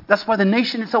fact, that's why the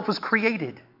nation itself was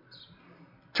created.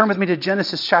 Turn with me to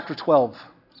Genesis chapter 12.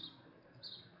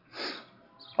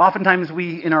 Oftentimes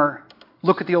we, in our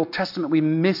look at the Old Testament, we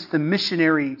miss the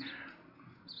missionary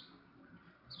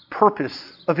purpose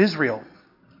of Israel.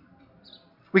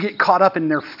 We get caught up in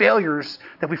their failures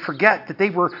that we forget that they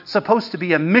were supposed to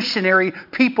be a missionary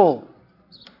people.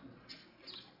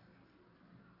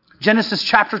 Genesis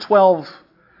chapter 12,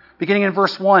 beginning in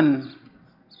verse 1.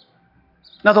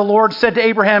 Now the Lord said to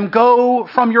Abraham, "Go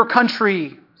from your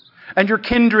country and your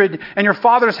kindred and your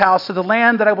father's house to the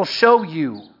land that I will show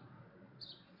you.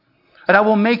 And I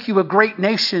will make you a great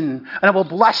nation, and I will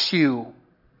bless you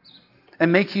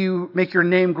and make your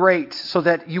name great so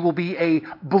that you will be a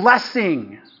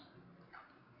blessing.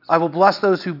 I will bless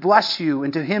those who bless you,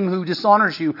 and to him who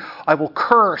dishonors you, I will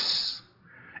curse.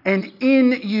 And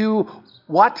in you,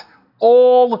 what?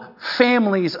 All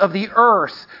families of the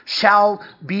earth shall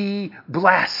be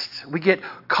blessed." We get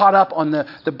caught up on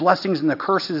the blessings and the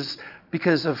curses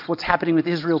because of what's happening with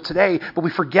Israel today, but we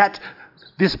forget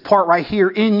this part right here.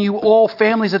 In you, all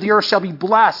families of the earth shall be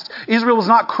blessed. Israel was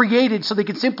not created so they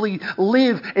could simply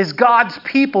live as God's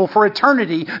people for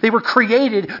eternity. They were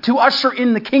created to usher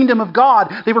in the kingdom of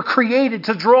God. They were created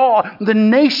to draw the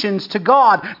nations to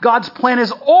God. God's plan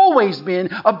has always been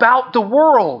about the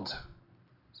world.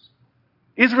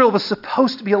 Israel was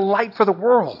supposed to be a light for the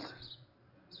world.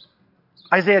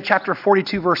 Isaiah chapter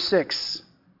 42, verse 6.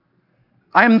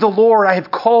 "I am the Lord, I have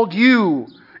called you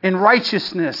in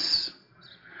righteousness.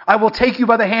 I will take you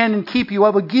by the hand and keep you. I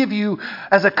will give you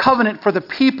as a covenant for the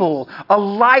people, a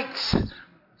light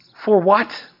for what?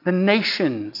 The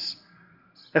nations."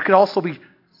 It could also be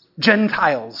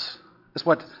Gentiles. That's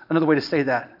what another way to say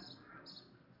that.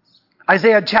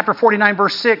 Isaiah chapter 49,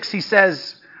 verse 6, he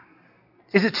says,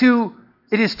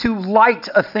 It is too light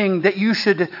a thing that you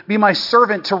should be my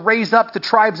servant to raise up the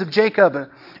tribes of Jacob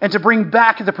and to bring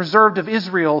back the preserved of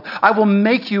Israel. I will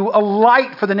make you a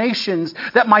light for the nations,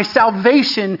 that my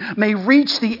salvation may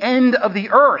reach the end of the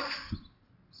earth.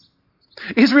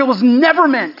 Israel was never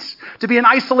meant to be an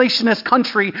isolationist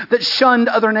country that shunned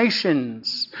other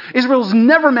nations. Israel was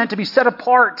never meant to be set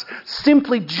apart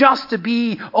simply just to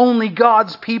be only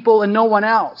God's people and no one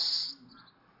else.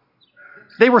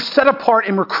 They were set apart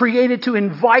and were created to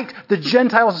invite the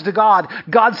Gentiles to God.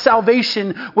 God's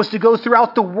salvation was to go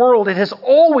throughout the world. It has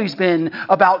always been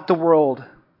about the world.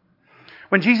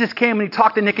 When Jesus came and he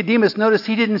talked to Nicodemus, notice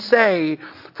he didn't say,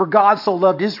 "For God so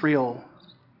loved Israel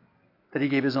that he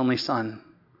gave his only son."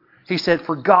 He said,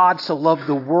 "For God so loved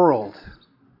the world."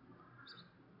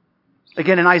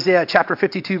 Again, in Isaiah chapter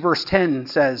 52, verse 10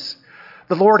 says,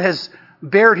 "The Lord has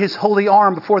bared his holy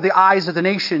arm before the eyes of the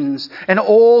nations, and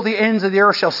all the ends of the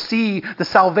earth shall see the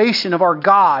salvation of our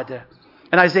God."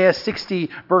 And Isaiah 60,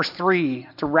 verse 3,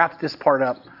 to wrap this part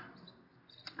up.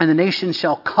 "And the nations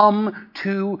shall come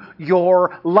to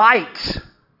your light,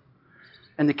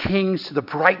 and the kings to the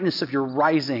brightness of your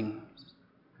rising."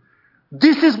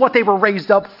 This is what they were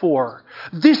raised up for.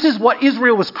 This is what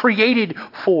Israel was created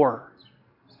for.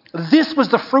 This was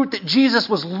the fruit that Jesus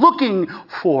was looking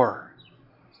for.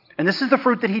 And this is the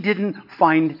fruit that he didn't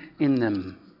find in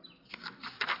them.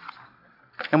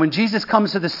 And when Jesus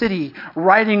comes to the city,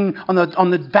 riding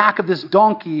on the back of this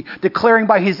donkey, declaring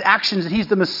by his actions that he's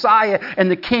the Messiah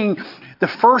and the King, the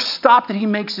first stop that he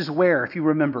makes is where, if you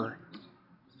remember?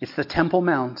 It's the Temple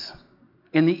Mount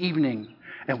in the evening.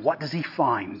 And what does he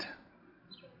find?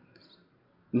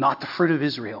 Not the fruit of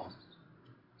Israel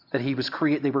that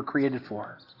they were created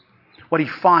for. What he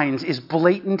finds is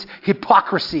blatant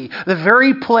hypocrisy. The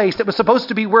very place that was supposed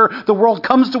to be where the world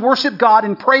comes to worship God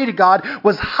and pray to God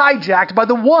was hijacked by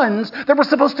the ones that were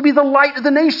supposed to be the light of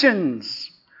the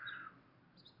nations.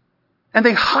 And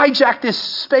they hijacked this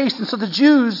space. And so the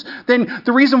Jews, then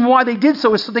the reason why they did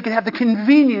so is so they could have the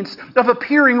convenience of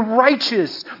appearing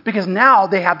righteous. Because now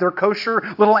they have their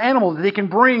kosher little animal that they can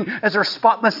bring as their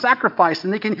spotless sacrifice.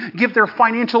 And they can give their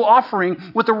financial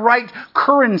offering with the right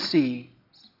currency.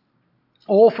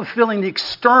 All fulfilling the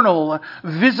external,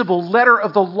 visible letter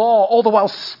of the law, all the while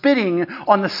spitting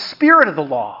on the spirit of the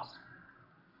law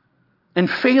and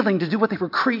failing to do what they were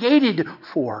created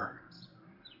for.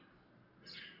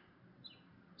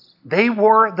 They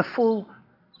were the full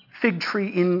fig tree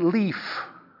in leaf.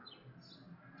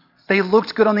 They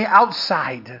looked good on the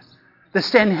outside. The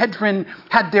Sanhedrin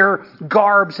had their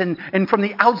garbs, and from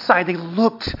the outside they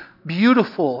looked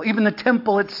beautiful. Even the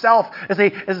temple itself, as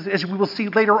we will see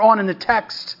later on in the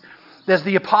text, as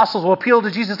the apostles will appeal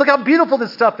to Jesus, look how beautiful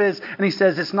this stuff is. And he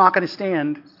says, it's not going to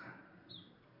stand.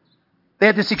 They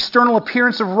had this external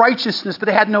appearance of righteousness, but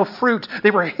they had no fruit.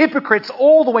 They were hypocrites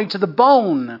all the way to the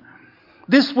bone.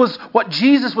 This was what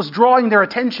Jesus was drawing their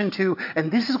attention to,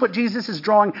 and this is what Jesus is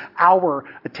drawing our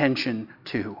attention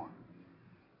to.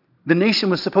 The nation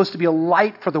was supposed to be a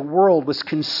light for the world, was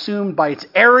consumed by its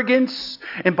arrogance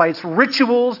and by its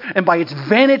rituals and by its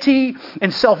vanity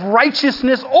and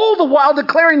self-righteousness, all the while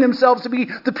declaring themselves to be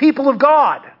the people of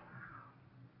God.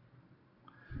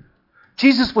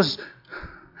 Jesus was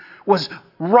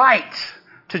right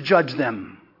to judge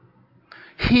them.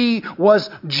 He was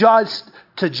just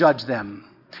to judge them.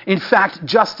 In fact,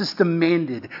 justice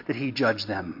demanded that he judge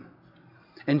them.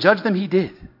 And judge them he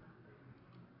did.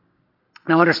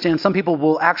 Now understand, some people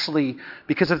will actually,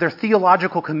 because of their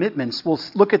theological commitments, will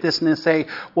look at this and say,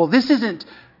 well, this isn't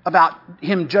about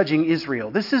him judging Israel.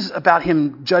 This is about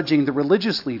him judging the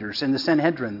religious leaders and the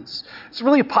Sanhedrins. It's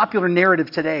really a popular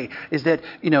narrative today, is that,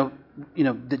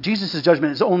 that Jesus'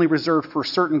 judgment is only reserved for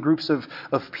certain groups of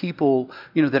people,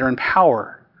 that are in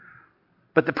power.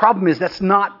 But the problem is that's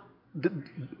not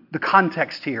the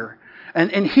context here.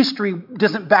 And history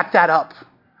doesn't back that up.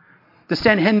 The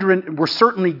Sanhedrin were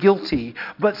certainly guilty,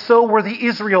 but so were the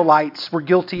Israelites were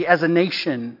guilty as a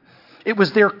nation. It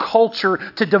was their culture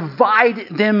to divide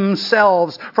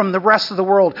themselves from the rest of the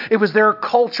world. It was their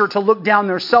culture to look down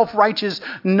their self-righteous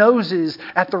noses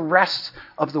at the rest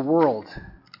of the world.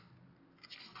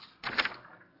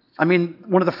 I mean,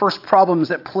 one of the first problems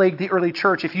that plagued the early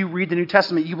church, if you read the New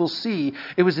Testament, you will see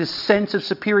it was this sense of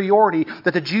superiority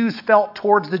that the Jews felt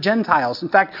towards the Gentiles. In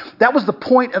fact, that was the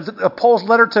point of Paul's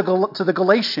letter to the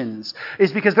Galatians,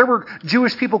 is because there were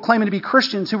Jewish people claiming to be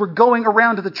Christians who were going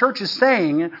around to the churches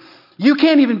saying, you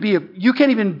can't even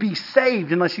be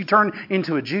saved unless you turn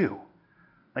into a Jew.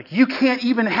 Like, you can't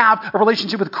even have a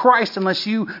relationship with Christ unless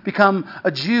you become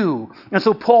a Jew. And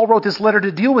so Paul wrote this letter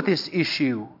to deal with this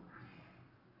issue.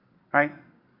 Right?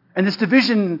 And this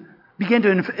division began to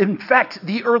infect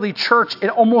the early church at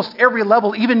almost every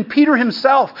level. Even Peter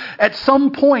himself, at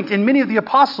some point, and many of the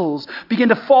apostles, began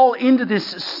to fall into this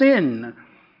sin.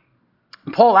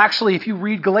 Paul actually, if you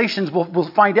read Galatians, will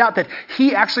find out that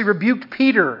he actually rebuked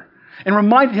Peter and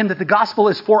reminded him that the gospel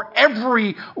is for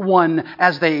everyone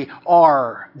as they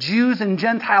are, Jews and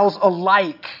Gentiles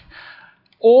alike.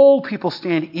 All people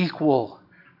stand equal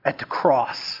at the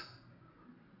cross.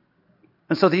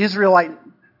 And so the Israelites,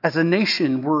 as a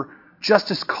nation, were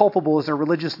just as culpable as their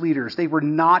religious leaders. They were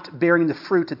not bearing the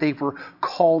fruit that they were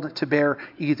called to bear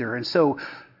either. And so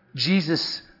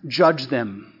Jesus judged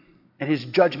them, and his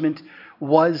judgment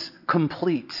was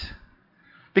complete.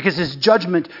 Because his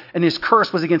judgment and his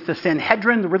curse was against the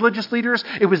Sanhedrin, the religious leaders.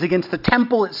 It was against the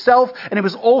temple itself, and it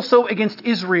was also against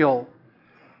Israel.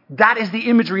 That is the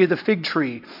imagery of the fig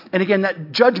tree. And again,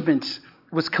 that judgment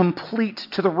was complete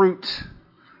to the root.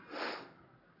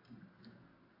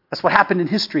 That's what happened in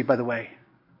history, by the way.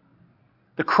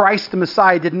 The Christ, the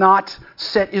Messiah, did not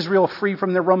set Israel free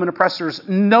from their Roman oppressors.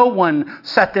 No one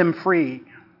set them free.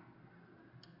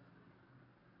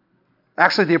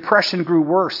 Actually, the oppression grew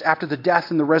worse after the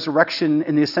death and the resurrection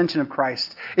and the ascension of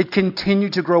Christ. It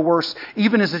continued to grow worse,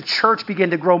 even as the church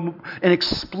began to grow and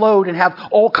explode and have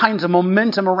all kinds of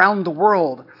momentum around the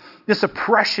world. This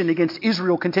oppression against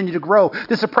Israel continued to grow.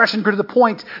 This oppression grew to the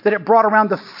point that it brought around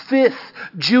the 5th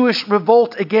Jewish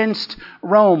revolt against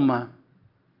Rome,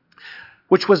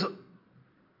 which was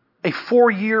a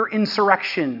 4-year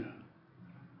insurrection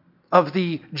of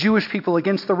the Jewish people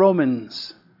against the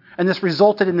Romans. And this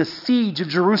resulted in the siege of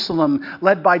Jerusalem,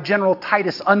 led by General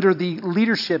Titus under the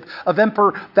leadership of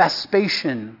Emperor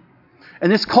Vespasian.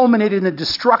 And this culminated in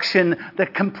the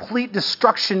complete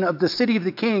destruction of the city of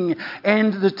the king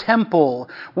and the temple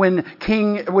when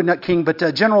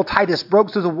General Titus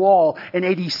broke through the wall in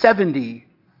AD 70.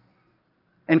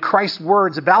 And Christ's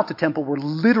words about the temple were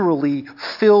literally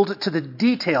fulfilled to the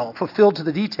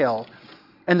detail.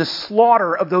 And the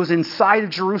slaughter of those inside of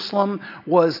Jerusalem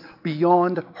was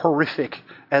beyond horrific,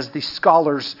 as the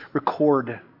scholars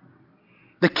record.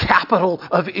 The capital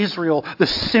of Israel, the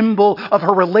symbol of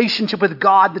her relationship with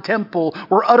God, the temple,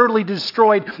 were utterly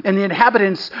destroyed, and the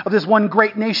inhabitants of this one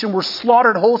great nation were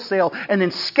slaughtered wholesale and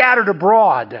then scattered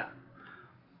abroad.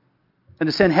 And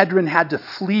the Sanhedrin had to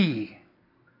flee,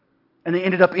 and they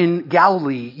ended up in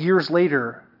Galilee years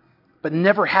later, but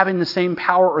never having the same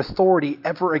power or authority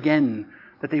ever again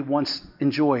that they once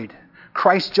enjoyed.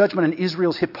 Christ's judgment on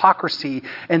Israel's hypocrisy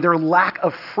and their lack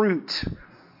of fruit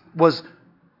was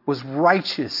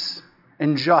righteous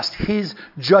and just. His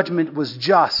judgment was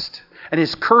just. And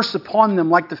his curse upon them,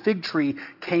 like the fig tree,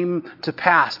 came to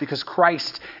pass because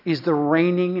Christ is the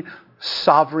reigning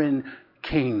sovereign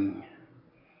King.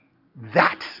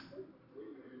 That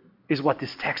is what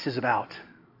this text is about.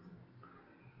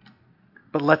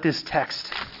 But let this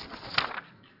text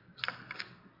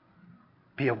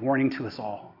be a warning to us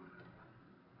all.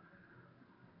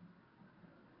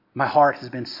 My heart has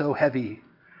been so heavy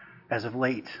as of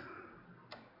late.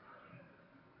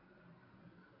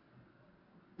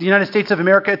 The United States of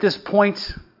America at this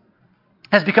point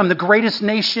has become the greatest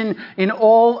nation in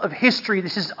all of history.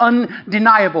 This is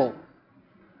undeniable.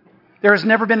 There has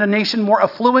never been a nation more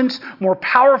affluent, more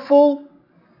powerful,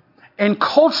 and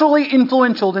culturally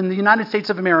influential than the United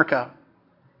States of America.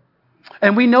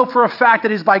 And we know for a fact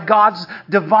that it is by God's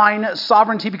divine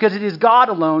sovereignty, because it is God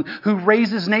alone who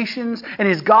raises nations and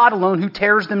it is God alone who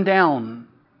tears them down.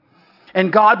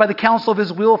 And God, by the counsel of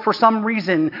his will, for some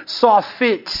reason, saw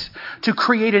fit to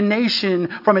create a nation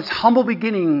from its humble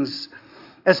beginnings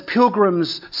as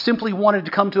pilgrims simply wanted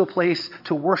to come to a place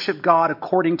to worship God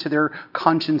according to their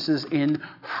consciences in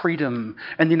freedom.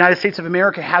 And the United States of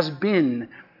America has been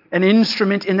an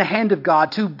instrument in the hand of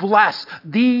God to bless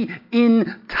the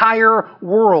entire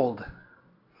world.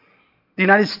 The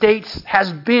United States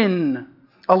has been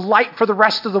a light for the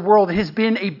rest of the world. It has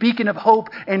been a beacon of hope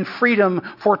and freedom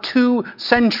for 2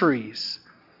 centuries.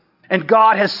 And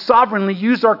God has sovereignly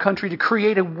used our country to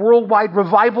create a worldwide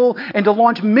revival and to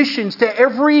launch missions to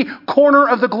every corner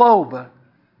of the globe.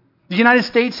 The United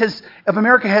States of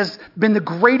America has had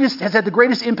the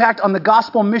greatest impact on the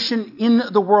gospel mission in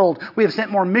the world. We have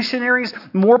sent more missionaries,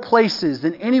 more places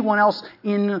than anyone else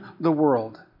in the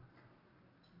world.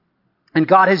 And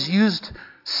God has used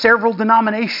several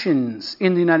denominations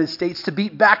in the United States to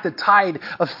beat back the tide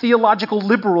of theological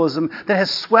liberalism that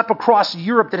has swept across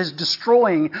Europe, that is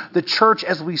destroying the church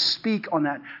as we speak on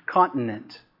that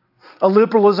continent. A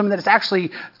liberalism that has actually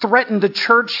threatened the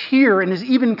church here and has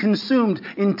even consumed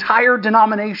entire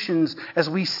denominations as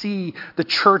we see the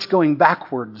church going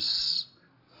backwards.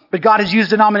 But God has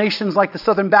used denominations like the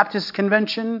Southern Baptist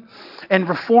Convention and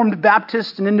Reformed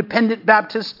Baptist and Independent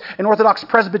Baptist and Orthodox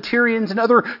Presbyterians and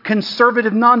other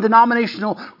conservative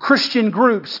non-denominational Christian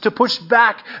groups to push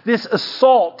back this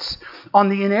assault on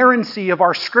the inerrancy of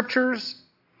our scriptures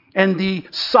and the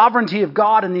sovereignty of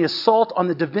God and the assault on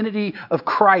the divinity of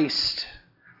Christ.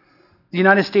 The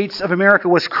United States of America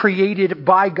was created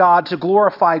by God to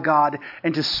glorify God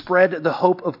and to spread the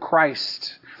hope of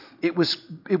Christ. It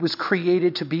was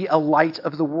created to be a light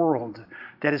of the world.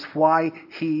 That is why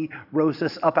he rose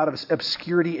us up out of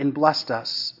obscurity and blessed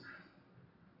us.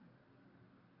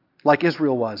 Like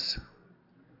Israel was.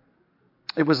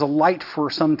 It was a light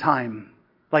for some time,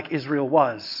 like Israel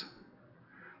was.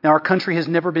 Now, our country has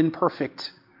never been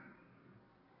perfect.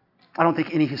 I don't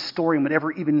think any historian would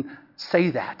ever even say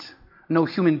that. No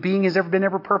human being has ever been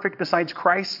perfect besides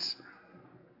Christ.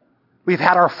 We've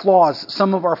had our flaws.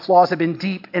 Some of our flaws have been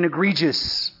deep and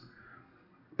egregious.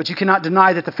 But you cannot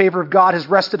deny that the favor of God has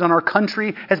rested on our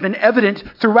country, has been evident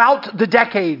throughout the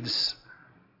decades.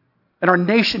 And our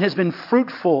nation has been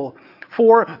fruitful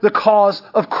for the cause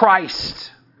of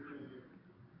Christ.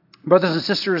 Brothers and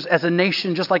sisters, as a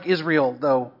nation, just like Israel,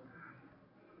 though,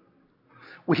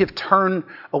 we have turned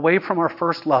away from our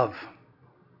first love.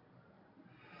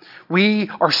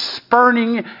 We are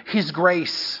spurning his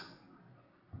grace.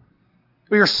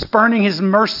 We are spurning his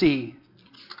mercy.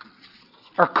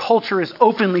 Our culture is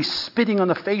openly spitting on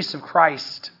the face of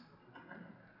Christ.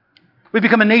 We've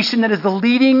become a nation that is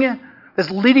leading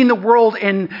the world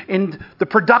in the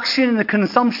production and the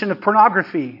consumption of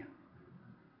pornography.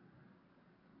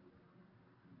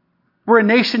 We're a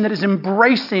nation that is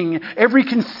embracing every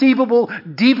conceivable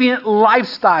deviant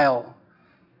lifestyle.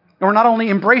 And we're not only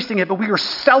embracing it, but we are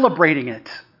celebrating it.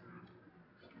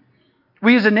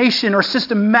 We as a nation are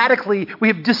we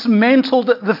have dismantled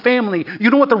the family. You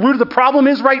know what the root of the problem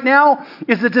is right now?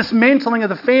 Is the dismantling of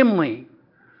the family.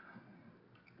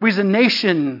 We as a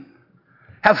nation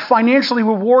have financially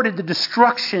rewarded the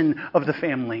destruction of the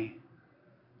family.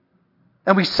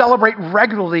 And we celebrate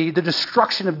regularly the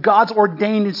destruction of God's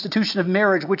ordained institution of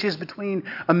marriage, which is between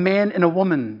a man and a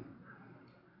woman.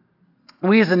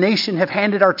 We as a nation have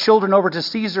handed our children over to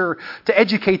Caesar to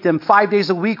educate them 5 days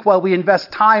a week while we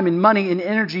invest time and money and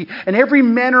energy and every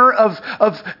manner of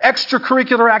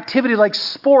extracurricular activity like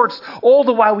sports, all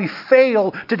the while we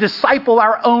fail to disciple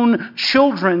our own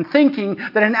children, thinking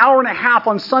that an hour and a half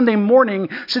on Sunday morning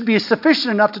should be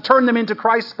sufficient enough to turn them into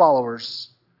Christ followers.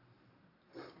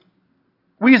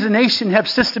 We as a nation have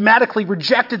systematically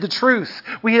rejected the truth.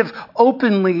 We have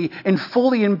openly and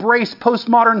fully embraced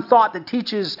postmodern thought that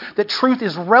teaches that truth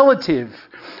is relative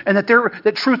and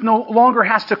that truth no longer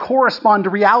has to correspond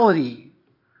to reality.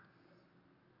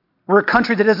 We're a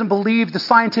country that doesn't believe the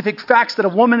scientific facts that a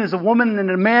woman is a woman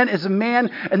and a man is a man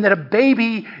and that a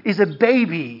baby is a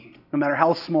baby, no matter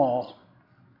how small.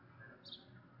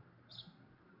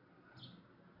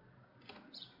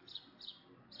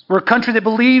 We're a country that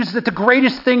believes that the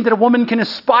greatest thing that a woman can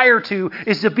aspire to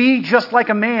is to be just like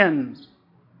a man.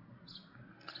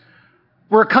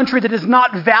 We're a country that does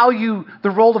not value the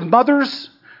role of mothers.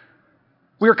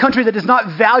 We're a country that does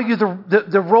not value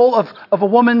the role of a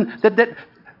woman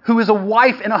who is a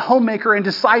wife and a homemaker and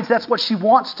decides that's what she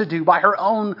wants to do by her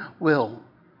own will.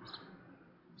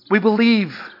 We do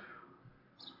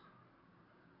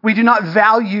not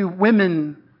value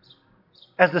women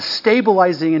as the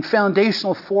stabilizing and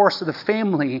foundational force of the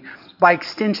family, by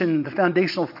extension, the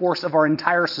foundational force of our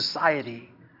entire society.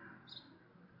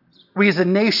 We as a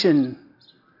nation,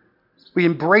 we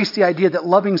embrace the idea that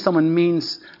loving someone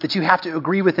means that you have to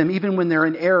agree with them even when they're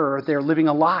in error or they're living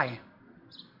a lie.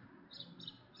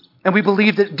 And we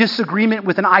believe that disagreement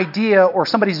with an idea or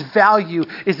somebody's value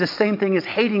is the same thing as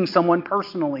hating someone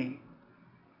personally.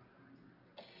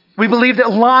 We believe that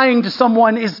lying to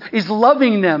someone is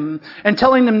loving them, and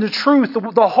telling them the truth,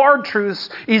 the hard truths,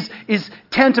 is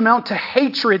tantamount to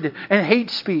hatred and hate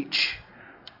speech.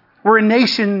 We're a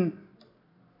nation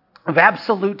of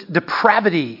absolute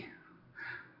depravity.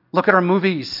 Look at our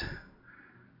movies,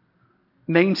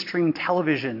 mainstream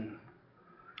television,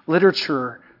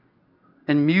 literature,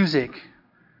 and music.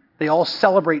 They all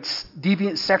celebrate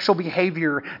deviant sexual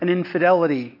behavior and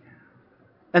infidelity.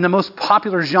 And the most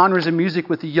popular genres of music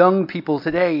with the young people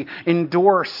today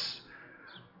endorse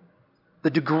the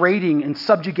degrading and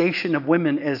subjugation of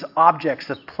women as objects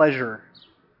of pleasure.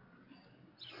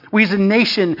 We as a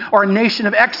nation are a nation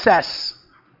of excess.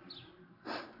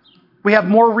 We have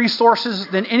more resources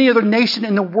than any other nation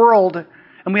in the world.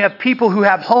 And we have people who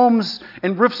have homes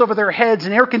and roofs over their heads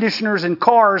and air conditioners and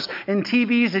cars and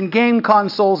TVs and game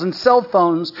consoles and cell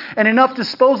phones and enough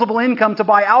disposable income to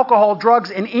buy alcohol,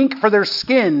 drugs, and ink for their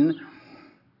skin.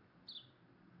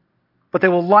 But they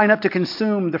will line up to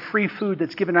consume the free food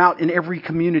that's given out in every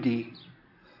community.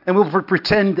 And we'll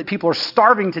pretend that people are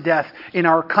starving to death in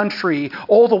our country,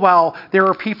 all the while there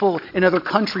are people in other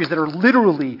countries that are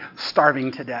literally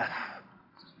starving to death.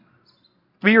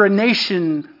 We are a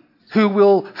nation who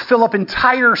will fill up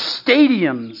entire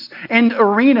stadiums and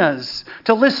arenas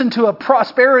to listen to a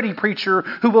prosperity preacher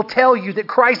who will tell you that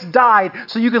Christ died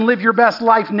so you can live your best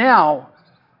life now,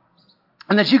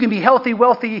 and that you can be healthy,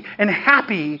 wealthy, and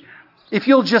happy if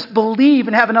you'll just believe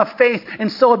and have enough faith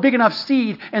and sow a big enough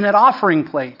seed in that offering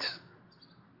plate.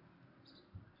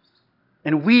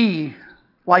 And we,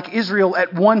 like Israel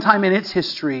at one time in its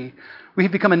history,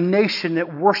 we've become a nation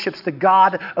that worships the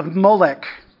god of Molech.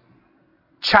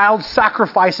 Child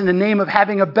sacrifice in the name of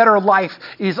having a better life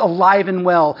is alive and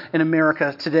well in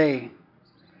America today.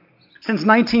 Since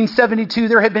 1972,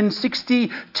 there have been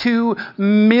 62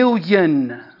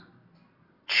 million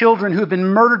children who have been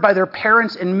murdered by their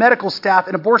parents and medical staff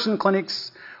in abortion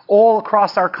clinics all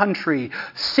across our country.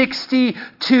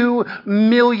 62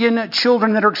 million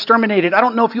children that are exterminated. I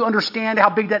don't know if you understand how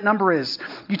big that number is.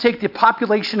 You take the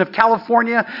population of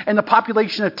California and the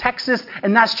population of Texas,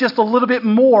 and that's just a little bit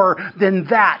more than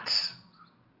that.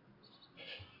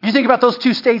 You think about those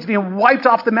two states being wiped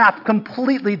off the map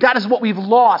completely. That is what we've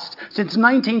lost since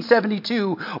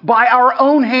 1972 by our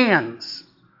own hands.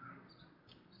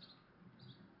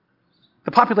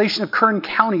 The population of Kern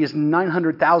County is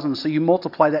 900,000, so you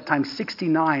multiply that times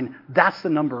 69. That's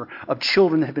the number of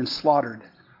children that have been slaughtered.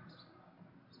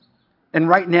 And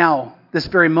right now, this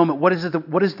very moment, what is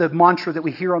the mantra that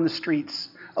we hear on the streets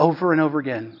over and over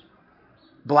again?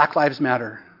 Black lives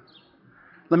matter.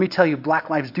 Let me tell you, black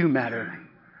lives do matter.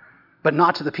 But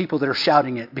not to the people that are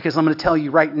shouting it. Because I'm going to tell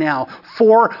you right now,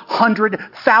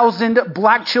 400,000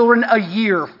 black children a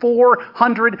year,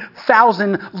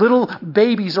 400,000 little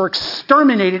babies are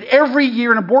exterminated every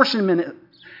year in abortion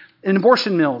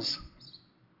mills.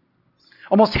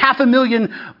 Almost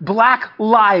 500,000 black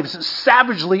lives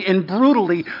savagely and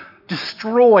brutally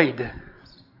destroyed.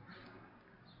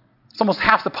 It's almost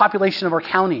half the population of our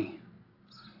county.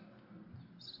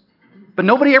 But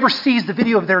nobody ever sees the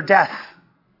video of their death.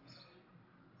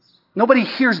 Nobody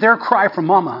hears their cry from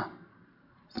mama.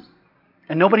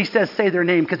 And nobody say their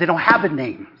name because they don't have a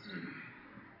name.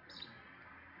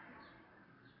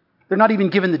 They're not even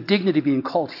given the dignity of being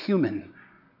called human.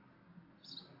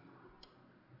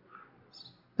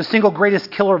 The single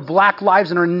greatest killer of black lives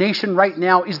in our nation right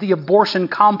now is the abortion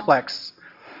complex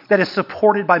that is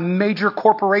supported by major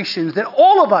corporations that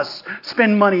all of us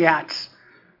spend money at.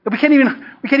 That we can't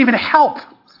even help.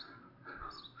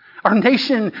 Our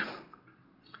nation's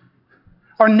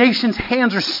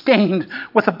hands are stained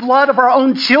with the blood of our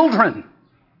own children.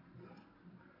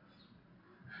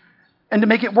 And to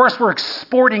make it worse, we're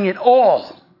exporting it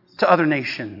all to other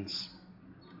nations.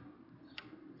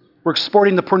 We're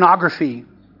exporting the pornography.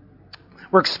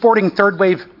 We're exporting third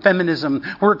wave feminism.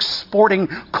 We're exporting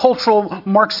cultural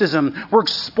Marxism. We're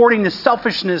exporting the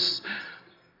selfishness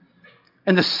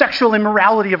and the sexual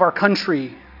immorality of our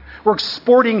country. We're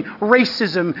exporting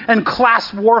racism and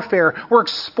class warfare. We're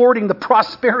exporting the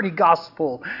prosperity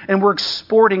gospel. And we're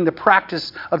exporting the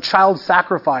practice of child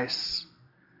sacrifice.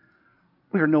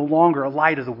 We are no longer a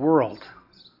light of the world.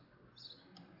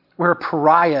 We're a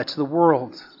pariah to the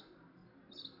world.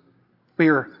 We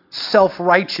are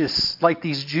self-righteous like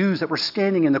these Jews that were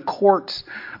standing in the court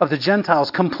of the Gentiles,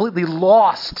 completely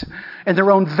lost in their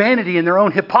own vanity and their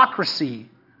own hypocrisy.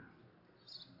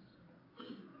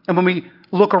 And when we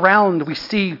look around, we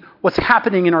see what's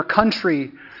happening in our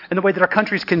country and the way that our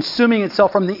country is consuming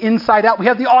itself from the inside out. We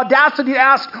have the audacity to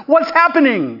ask, what's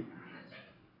happening?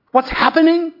 What's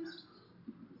happening?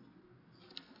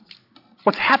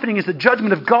 What's happening is the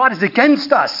judgment of God is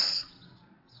against us.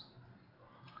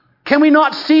 Can we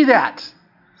not see that?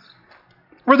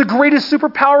 We're the greatest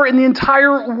superpower in the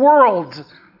entire world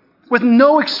with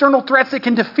no external threats that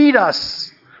can defeat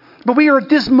us. But we are at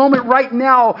this moment right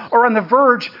now are on the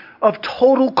verge of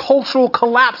total cultural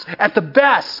collapse at the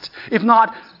best, if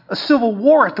not a civil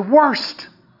war at the worst.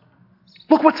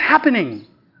 Look what's happening.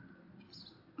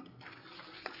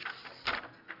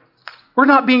 We're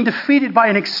not being defeated by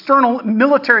an external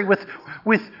military with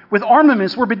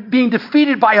armaments. We're being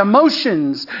defeated by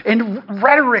emotions and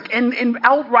rhetoric and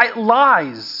outright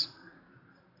lies.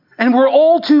 And we're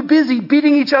all too busy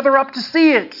beating each other up to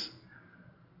see it.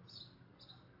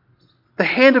 The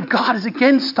hand of God is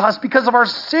against us because of our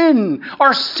sin.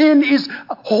 Our sin is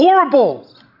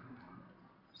horrible.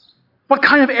 What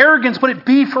kind of arrogance would it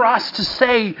be for us to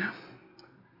say,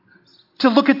 to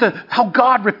look at how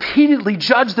God repeatedly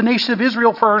judged the nation of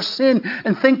Israel for her sin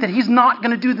and think that he's not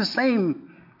going to do the same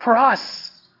for us?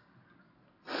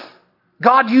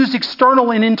 God used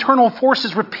external and internal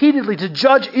forces repeatedly to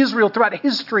judge Israel throughout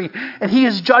history, and he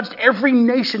has judged every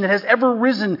nation that has ever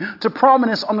risen to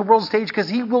prominence on the world stage because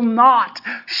he will not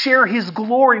share his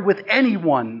glory with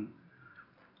anyone.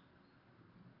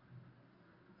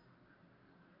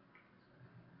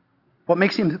 What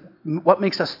makes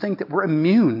us think that we're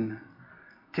immune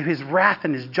to his wrath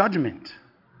and his judgment?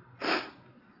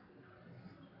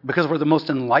 Because we're the most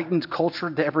enlightened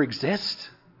culture to ever exist?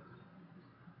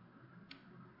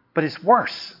 But it's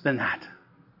worse than that.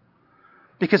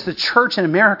 Because the church in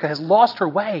America has lost her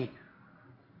way.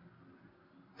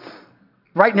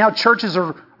 Right now, churches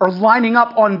are lining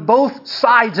up on both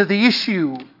sides of the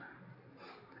issue.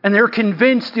 And they're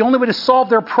convinced the only way to solve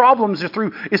their problems is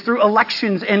through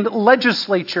elections and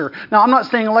legislature. Now, I'm not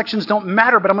saying elections don't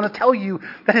matter, but I'm going to tell you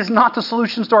that is not the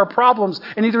solutions to our problems,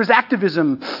 and neither is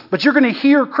activism. But you're going to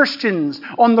hear Christians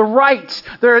on the right,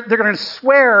 they're going to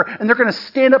swear, and they're going to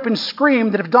stand up and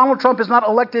scream that if Donald Trump is not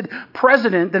elected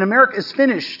president, then America is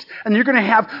finished. And you're going to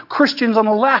have Christians on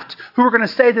the left who are going to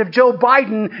say that if Joe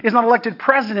Biden is not elected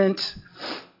president,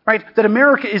 right, that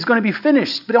America is going to be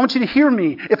finished. But I want you to hear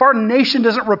me. If our nation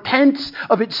doesn't repent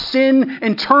of its sin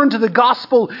and turn to the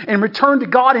gospel and return to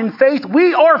God in faith,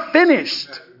 we are finished.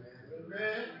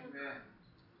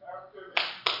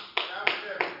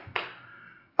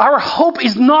 Our hope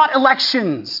is not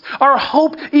elections. Our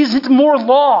hope isn't more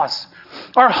laws.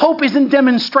 Our hope isn't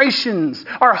demonstrations.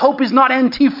 Our hope is not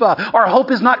Antifa. Our hope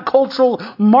is not cultural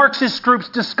Marxist groups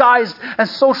disguised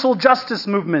as social justice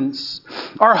movements.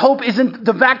 Our hope isn't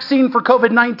the vaccine for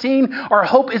COVID-19. Our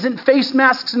hope isn't face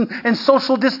masks and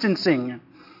social distancing.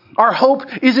 Our hope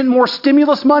isn't more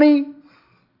stimulus money.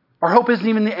 Our hope isn't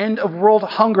even the end of world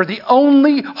hunger. The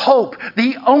only hope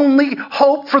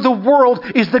for the world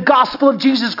is the gospel of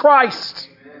Jesus Christ.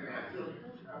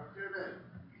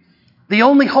 The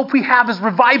only hope we have is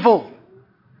revival.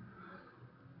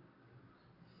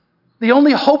 The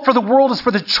only hope for the world is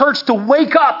for the church to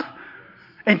wake up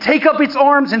and take up its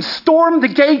arms and storm the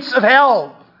gates of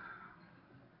hell.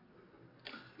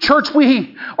 Church,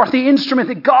 we are the instrument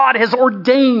that God has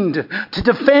ordained to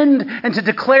defend and to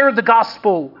declare the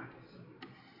gospel.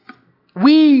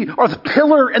 We are the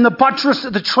pillar and the buttress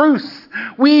of the truth.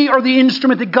 We are the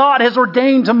instrument that God has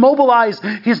ordained to mobilize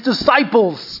his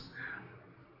disciples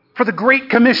for the Great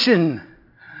Commission,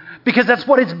 Because that's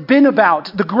what it's been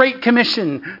about, the Great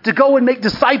Commission, to go and make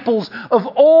disciples of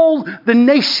all the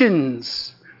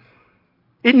nations.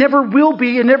 It never will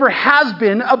be, it never has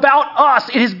been about us.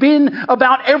 It has been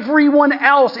about everyone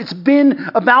else. It's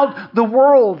been about the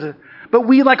world. But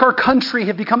we, like our country,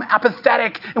 have become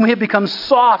apathetic, and we have become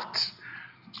soft,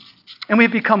 and we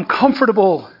have become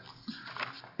comfortable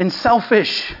and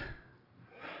selfish.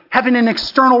 Having an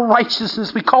external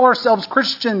righteousness, we call ourselves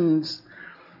Christians.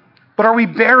 But are we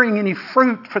bearing any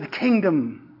fruit for the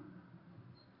kingdom?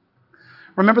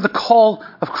 Remember the call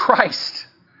of Christ.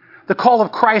 The call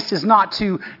of Christ is not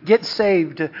to get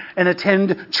saved and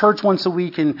attend church once a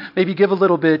week and maybe give a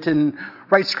little bit and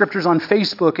write scriptures on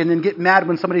Facebook and then get mad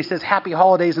when somebody says Happy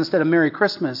Holidays instead of Merry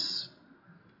Christmas.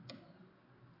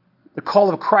 The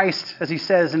call of Christ, as he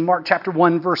says in Mark chapter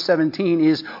 1, verse 17,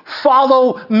 is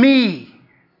follow me.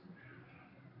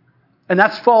 And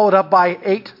that's followed up by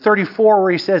 8:34,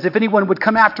 where he says, if anyone would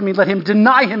come after me, let him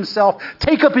deny himself,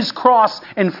 take up his cross,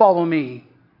 and follow me.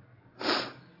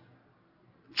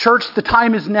 Church, the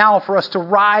time is now for us to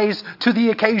rise to the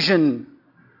occasion.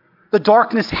 The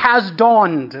darkness has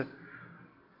dawned.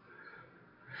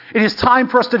 It is time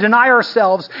for us to deny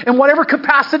ourselves in whatever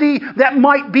capacity that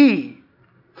might be.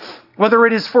 Whether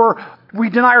it is we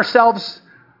deny ourselves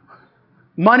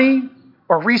money,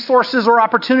 or resources or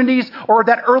opportunities, or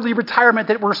that early retirement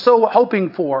that we're so hoping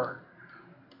for.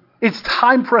 It's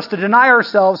time for us to deny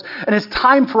ourselves, and it's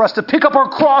time for us to pick up our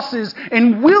crosses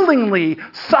and willingly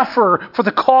suffer for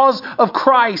the cause of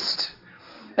Christ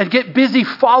and get busy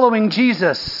following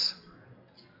Jesus.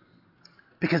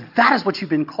 Because that is what you've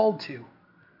been called to.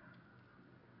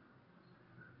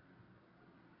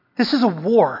 This is a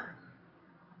war.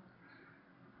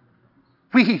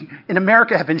 We in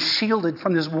America have been shielded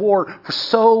from this war for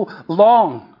so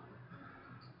long.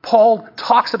 Paul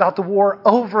talks about the war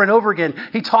over and over again.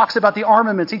 He talks about the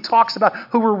armaments. He talks about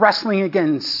who we're wrestling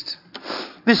against.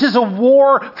 This is a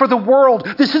war for the world.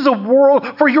 This is a war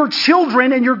for your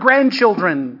children and your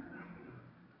grandchildren.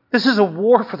 This is a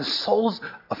war for the souls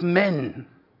of men.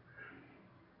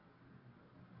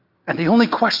 And the only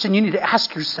question you need to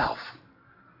ask yourself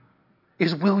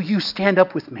is, will you stand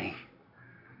up with me?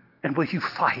 And will you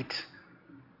fight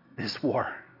this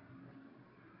war?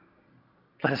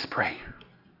 Let us pray.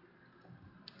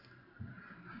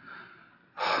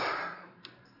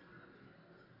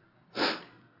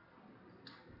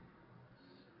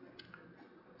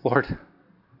 Lord,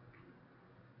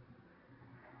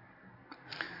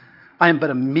 I am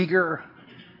but a meager,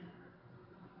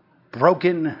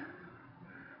 broken,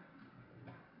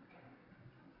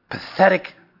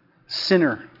 pathetic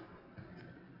sinner.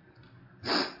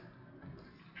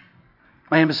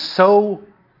 I am so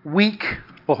weak,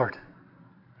 Lord.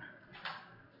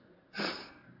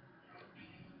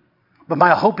 But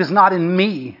my hope is not in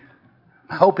me.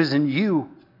 My hope is in you.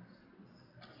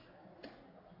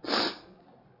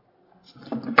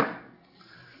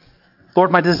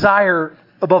 Lord, my desire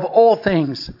above all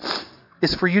things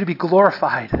is for you to be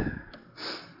glorified.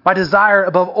 My desire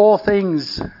above all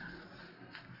things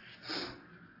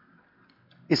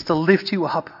is to lift you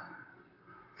up.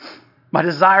 My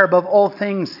desire above all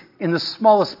things, in the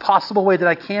smallest possible way that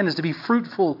I can, is to be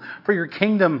fruitful for your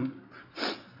kingdom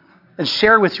and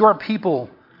share with your people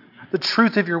the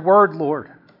truth of your word, Lord.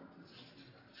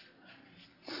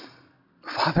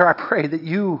 Father, I pray that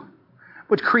you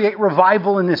would create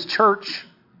revival in this church,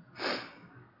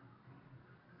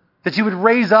 that you would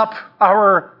raise up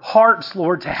our hearts,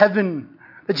 Lord, to heaven,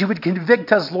 that you would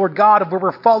convict us, Lord God, of where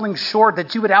we're falling short,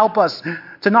 that you would help us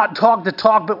to not talk the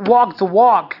talk, but walk the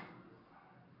walk.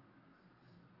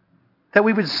 That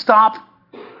we would stop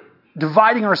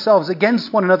dividing ourselves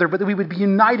against one another, but that we would be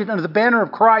united under the banner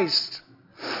of Christ.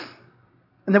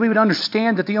 And that we would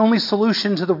understand that the only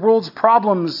solution to the world's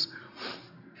problems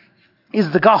is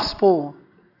the gospel.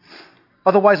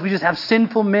 Otherwise, we just have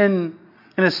sinful men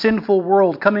in a sinful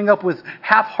world coming up with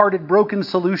half-hearted, broken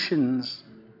solutions.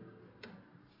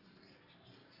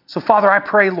 So, Father, I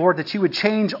pray, Lord, that you would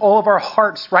change all of our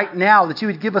hearts right now, that you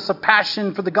would give us a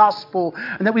passion for the gospel,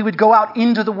 and that we would go out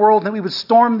into the world, and that we would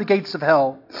storm the gates of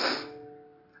hell.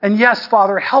 And yes,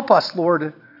 Father, help us,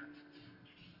 Lord,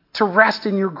 to rest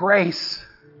in your grace.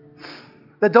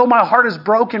 That though my heart is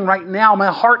broken right now,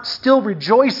 my heart still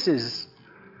rejoices,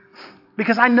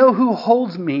 because I know who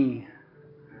holds me.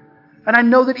 And I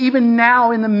know that even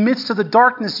now, in the midst of the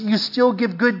darkness, you still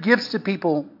give good gifts to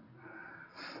people.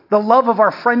 The love of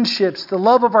our friendships, the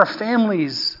love of our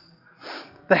families,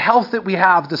 the health that we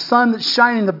have, the sun that's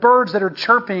shining, the birds that are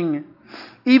chirping.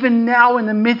 Even now, in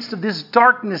the midst of this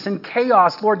darkness and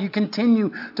chaos, Lord, you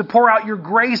continue to pour out your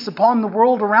grace upon the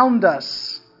world around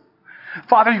us.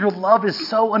 Father, your love is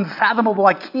so unfathomable.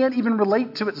 I can't even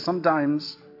relate to it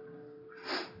sometimes.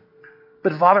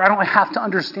 But Father, I don't have to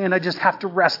understand. I just have to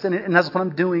rest in it, and that's what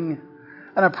I'm doing.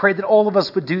 And I pray that all of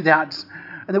us would do that,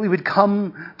 and that we would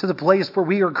come to the place where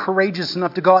we are courageous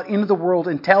enough to go out into the world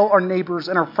and tell our neighbors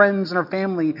and our friends and our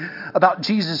family about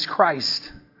Jesus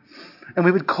Christ. And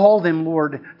we would call them,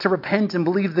 Lord, to repent and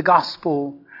believe the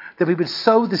gospel, that we would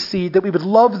sow the seed, that we would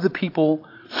love the people,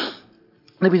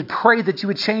 that we would pray that you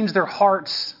would change their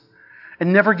hearts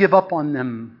and never give up on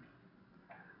them.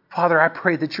 Father, I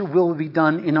pray that your will would be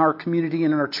done in our community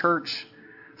and in our church,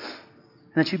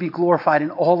 and that you be glorified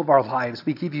in all of our lives.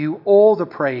 We give you all the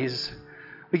praise.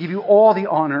 We give you all the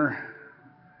honor.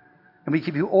 And we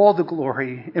give you all the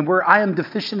glory. And where I am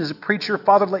deficient as a preacher,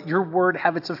 Father, let your word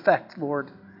have its effect, Lord.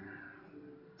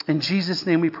 In Jesus'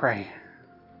 name we pray.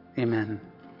 Amen.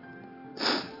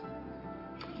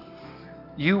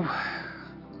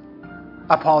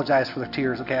 I apologize for the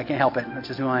tears, okay? I can't help it. That's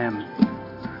just who I am.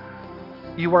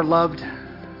 You are loved,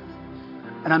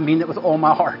 and I mean it with all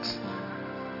my heart.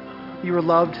 You are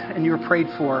loved and you are prayed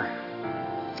for,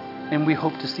 and we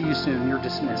hope to see you soon. You're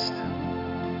dismissed.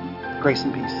 Grace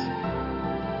and peace.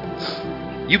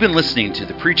 You've been listening to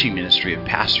the preaching ministry of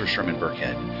Pastor Sherman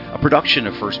Burkhead, a production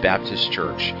of First Baptist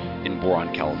Church in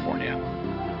Boron, California.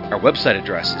 Our website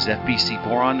address is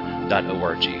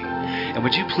fbcboron.org. And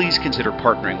would you please consider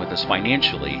partnering with us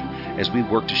financially as we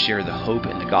work to share the hope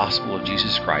and the gospel of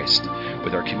Jesus Christ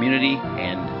with our community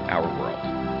and our world.